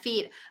washing my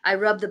feet, I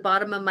rub the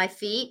bottom of my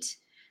feet,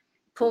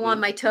 pull on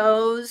Hmm. my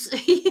toes.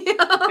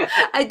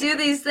 I do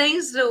these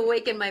things to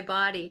awaken my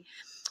body.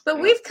 But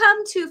Yeah. we've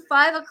come to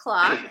 5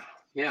 o'clock,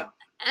 Yeah.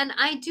 and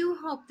I do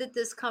hope that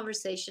this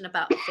conversation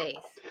about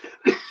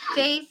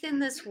faith in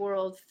this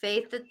world,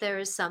 faith that there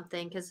is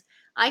something, because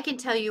I can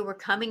tell you we're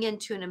coming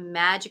into a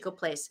magical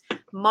place.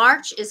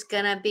 March is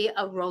going to be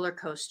a roller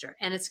coaster,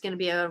 and it's going to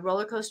be a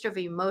roller coaster of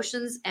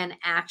emotions and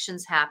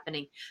actions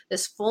happening.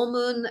 This full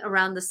moon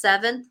around the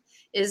 7th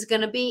is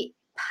going to be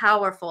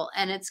powerful,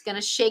 and it's going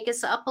to shake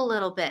us up a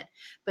little bit.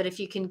 But if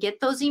you can get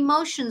those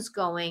emotions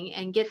going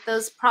and get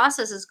those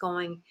processes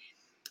going,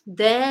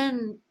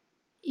 then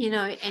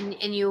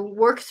and you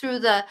work through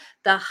the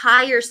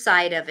higher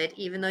side of it,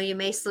 even though you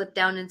may slip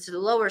down into the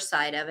lower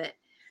side of it,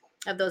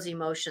 of those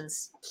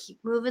emotions. Keep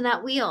moving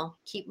that wheel,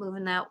 keep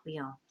moving that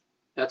wheel.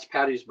 That's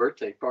Patty's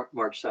birthday,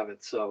 March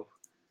 7th. So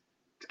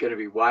it's going to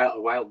be a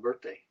wild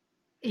birthday.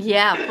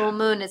 Yeah, full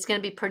moon, it's going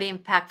to be pretty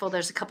impactful.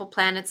 There's a couple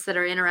planets that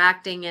are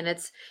interacting, and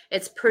it's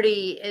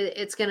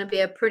going to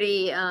be a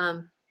pretty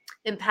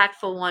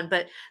impactful one.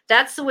 But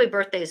that's the way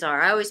birthdays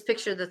are. I always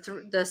picture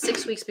the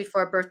 6 weeks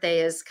before birthday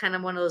is kind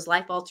of one of those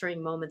life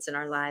altering moments in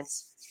our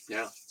lives.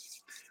 Yeah.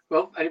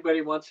 Well,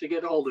 anybody wants to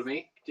get a hold of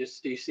me,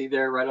 just you see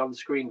there right on the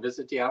screen,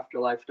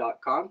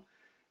 visittheafterlife.com.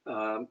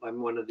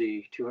 I'm one of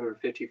the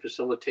 250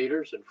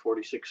 facilitators in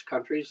 46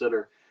 countries that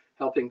are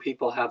helping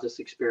people have this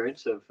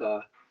experience of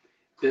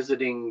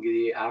visiting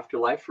the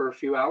afterlife for a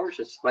few hours.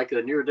 It's like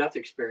a near-death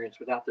experience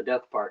without the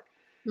death part.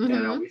 And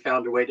Mm-hmm. we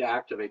found a way to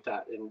activate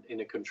that in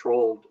a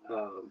controlled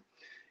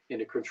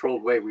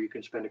way where you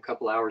can spend a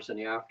couple hours in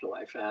the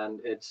afterlife,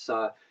 and it's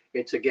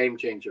a game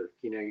changer.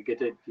 You get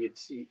to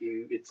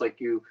it's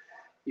like you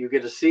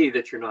get to see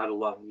that you're not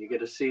alone. You get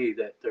to see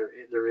that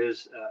there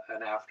is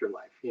an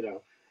afterlife,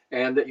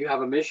 and that you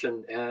have a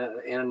mission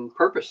and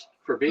purpose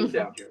for being Mm-hmm.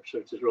 down here. So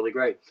it's just really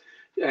great.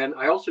 And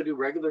I also do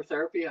regular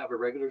therapy. I have a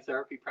regular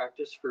therapy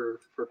practice for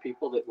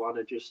people that want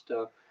to just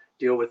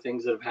deal with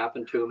things that have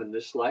happened to them in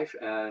this life.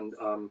 And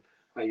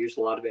I use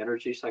a lot of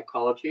energy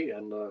psychology,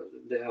 and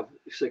they have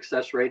a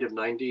success rate of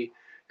 90,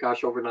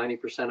 gosh, over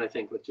 90%, I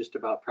think, with just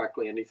about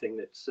practically anything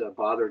that's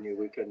bothering you.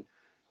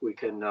 We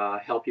can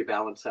help you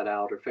balance that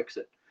out or fix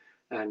it.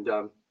 And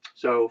and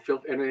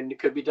it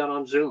could be done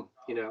on Zoom,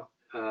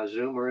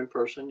 Zoom or in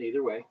person,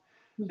 either way.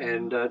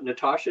 And Mhm.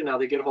 Natasha, now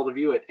they get a hold of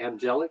you at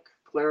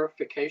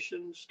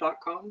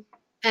angelicclarifications.com.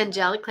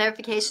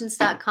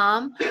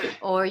 AngelicClarifications.com,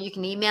 or you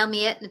can email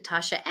me at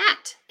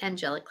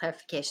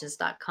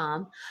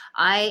natasha@angelicclarifications.com.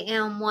 I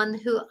am one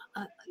who,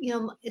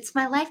 it's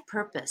my life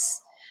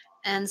purpose.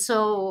 And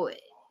so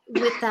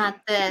with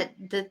that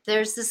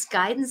there's this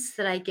guidance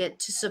that I get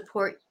to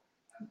support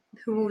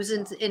who's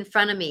in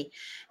front of me.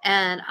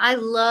 And I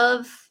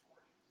love,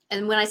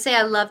 and when I say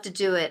I love to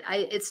do it,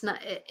 it's not,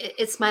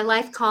 it's my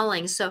life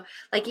calling. So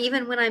like,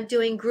 even when I'm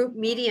doing group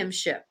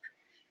mediumship,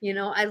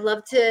 I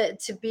love to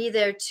be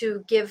there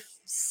to give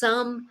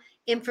some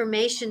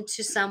information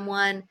to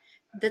someone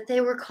that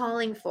they were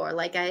calling for.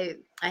 Like I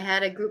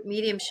had a group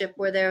mediumship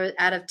where there,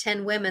 out of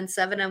 10 women,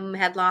 7 of them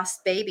had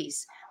lost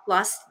babies,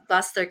 lost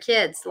their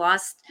kids,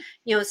 lost,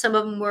 some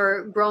of them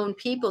were grown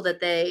people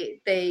that they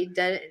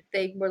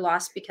were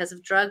lost because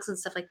of drugs and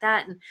stuff like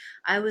that. And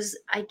I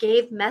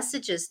gave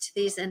messages to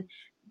these, and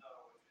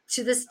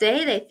to this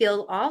day they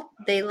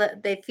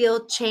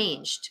feel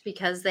changed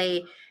because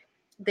they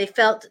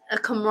felt a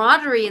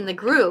camaraderie in the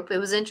group. It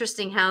was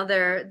interesting how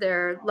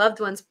their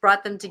loved ones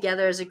brought them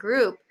together as a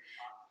group,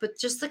 but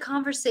just the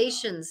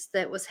conversations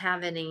that was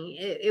happening,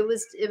 it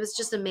was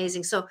just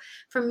amazing. So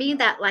for me,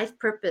 that life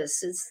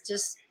purpose is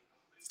just,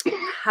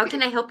 how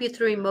can I help you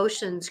through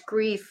emotions,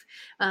 grief,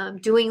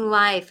 doing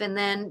life, and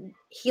then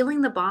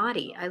healing the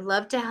body. I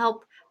love to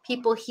help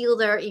people heal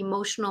their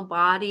emotional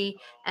body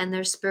and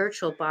their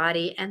spiritual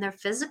body and their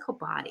physical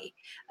body.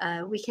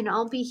 We can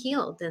all be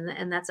healed,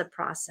 and that's a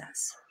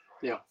process.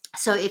 Yeah.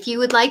 So if you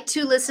would like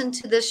to listen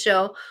to this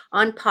show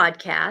on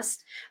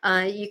podcast,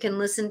 you can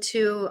listen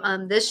to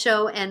this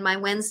show and my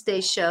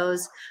Wednesday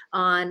shows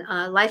on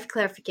Life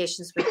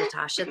Clarifications with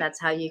Natasha. That's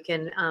how you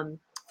can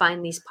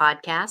find these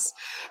podcasts.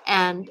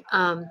 And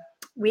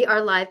we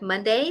are live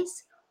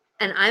Mondays,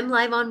 and I'm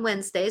live on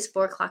Wednesdays,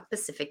 4 o'clock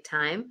Pacific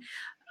time,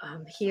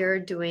 here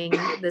doing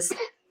this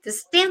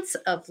dance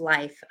of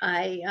life.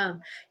 I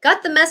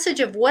got the message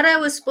of what I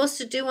was supposed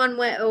to do on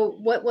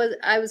what was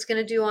I was going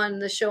to do on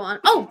the show on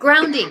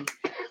grounding,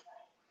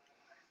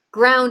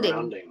 grounding,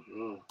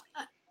 Grounding.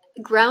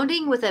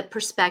 grounding with a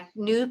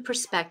new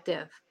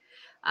perspective.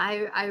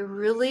 I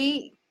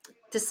really,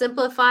 to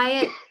simplify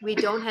it, we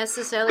don't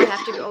necessarily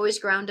have to always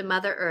ground to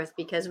Mother Earth,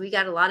 because we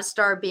got a lot of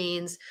star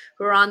beings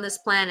who are on this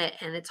planet,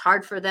 and it's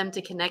hard for them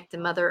to connect to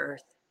Mother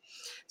Earth.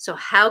 So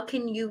how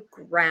can you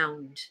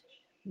ground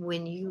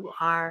when you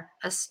are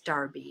a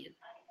star being?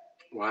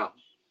 Wow.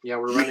 Yeah,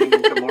 we're running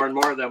into more and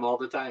more of them all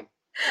the time.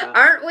 Yeah.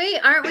 Aren't we?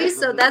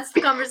 So that's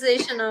the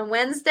conversation on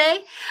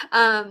Wednesday.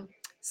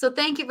 So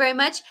thank you very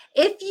much.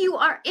 If you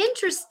are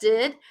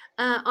interested,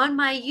 on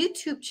my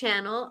YouTube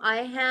channel, I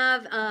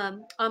have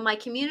on my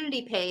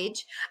community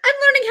page. I'm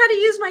learning how to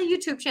use my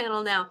YouTube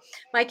channel now.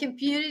 My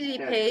community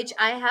Yeah. page,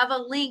 I have a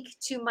link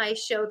to my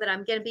show that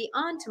I'm going to be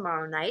on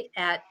tomorrow night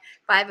at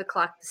 5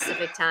 o'clock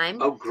Pacific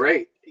time. Oh,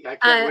 great. I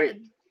can't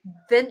wait.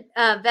 Then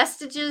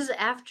Vestiges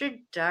After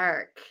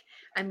Dark.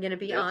 I'm going to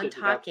be on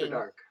Messages After talking.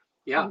 Dark.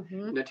 Yeah.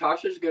 Mhm.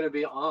 Natasha's going to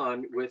be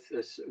on with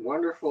this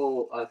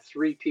wonderful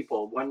 3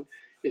 people. One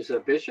is a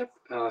bishop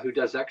who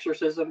does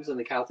exorcisms in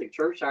the Catholic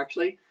Church,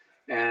 actually,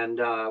 and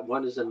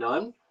one is a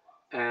nun,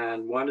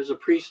 and one is a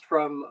priest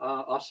from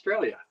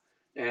Australia.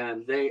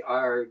 And they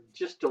are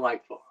just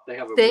delightful. They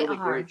have a They really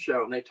are. great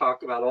show, and they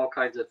talk about all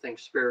kinds of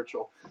things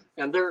spiritual.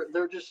 And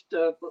they're just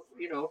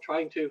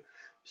trying to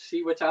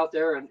see what's out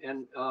there.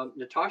 And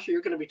Natasha,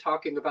 you're going to be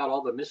talking about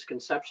all the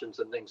misconceptions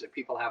and things that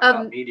people have about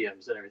Um,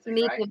 mediums and everything,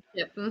 right?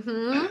 Mediumship.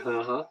 Mm-hmm.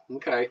 Uh-huh.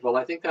 Okay. Well,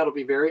 I think that'll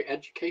be very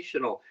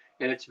educational.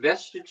 And it's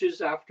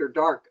Vestiges After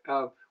Dark.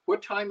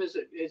 What time is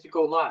it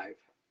go live?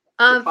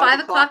 Is it 5 5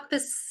 o'clock o'clock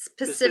Pacific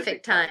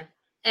Pacific time? time.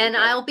 And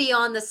Okay. I'll be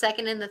on the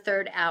second and the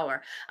third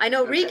hour. I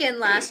know Okay. Regan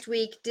last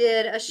week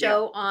did a Yeah.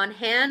 show on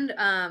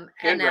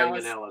Handwriting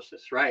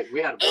analysis. Right.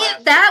 We had a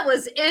blast. That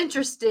was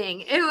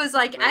interesting. It was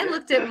like, I Wasn't it?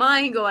 looked at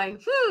mine going,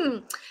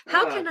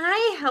 how Uh, can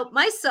I help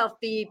myself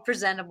be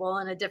presentable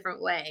in a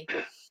different way?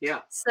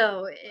 yeah.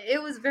 So it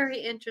was very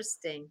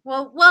interesting.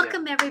 Well, Yeah.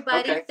 welcome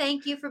everybody. Okay.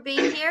 Thank you for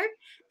being here.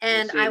 We'll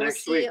And see you I will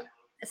next see week.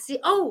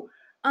 you.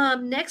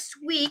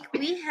 Next week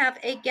we have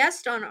a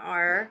guest on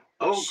our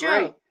Oh, show.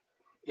 great.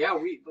 Yeah,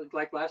 we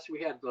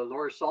had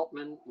Laura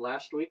Saltman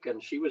last week,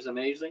 and she was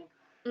amazing.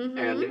 Mhm.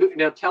 And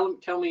now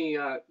tell me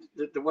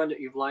the one that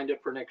you've lined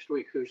up for next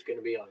week. Who's going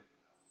to be on?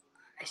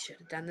 I should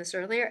have done this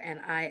earlier, and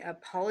I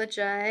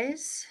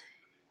apologize.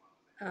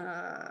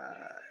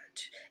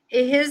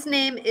 His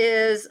name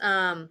is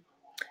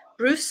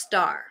Bruce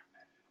Starr,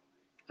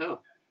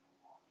 Oh,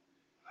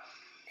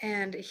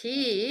 and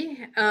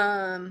he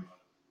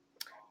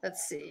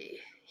let's see.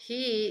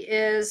 He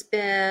has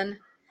been,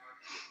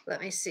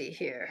 let me see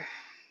here.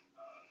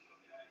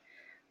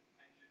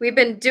 We've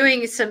been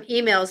doing some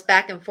emails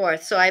back and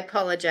forth, so I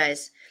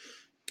apologize.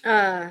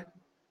 I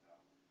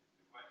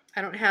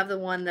don't have the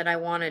one that I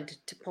wanted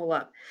to pull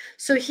up.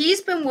 So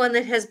he's been one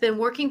that has been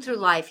working through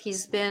life.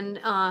 He's been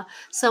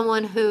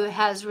someone who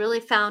has really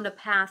found a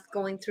path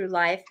going through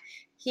life.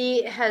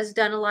 He has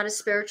done a lot of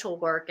spiritual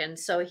work, and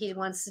so he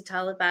wants to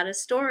tell about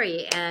his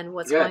story and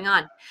what's Good. going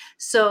on.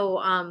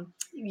 So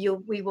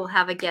we will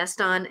have a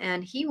guest on,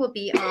 and he will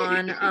be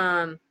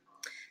on.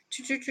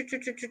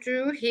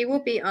 He will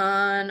be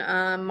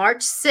on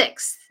March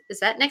 6th. Is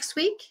that next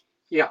week?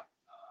 Yeah,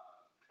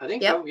 I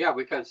think Yep. so. Yeah,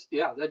 because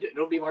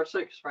it'll be March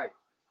 6th, right?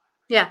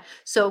 Yeah.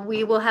 So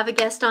we will have a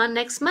guest on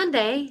next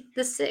Monday,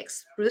 the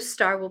 6th. Bruce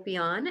Starr will be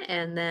on,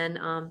 and then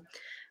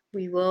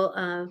we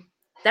will.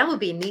 That will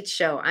be a neat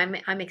show.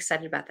 I'm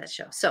excited about that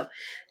show.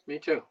 Me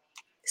too.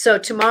 So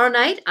tomorrow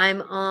night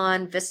I'm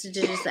on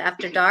Vestiges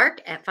After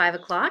Dark at 5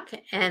 o'clock,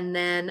 and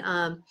then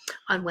on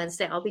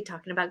Wednesday I'll be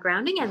talking about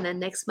grounding, and then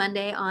next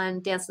Monday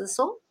on Dance of the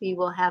Soul we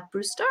will have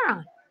Bruce Starr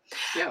on.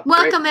 Yeah.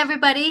 Welcome,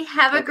 everybody.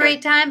 Have a Okay.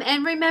 great time.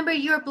 And remember,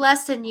 you're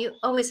blessed and you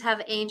always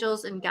have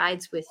angels and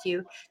guides with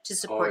you to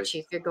support Always.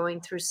 you if you're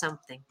going through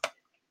something.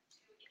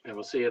 And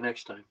we'll see you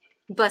next time.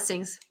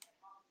 Blessings.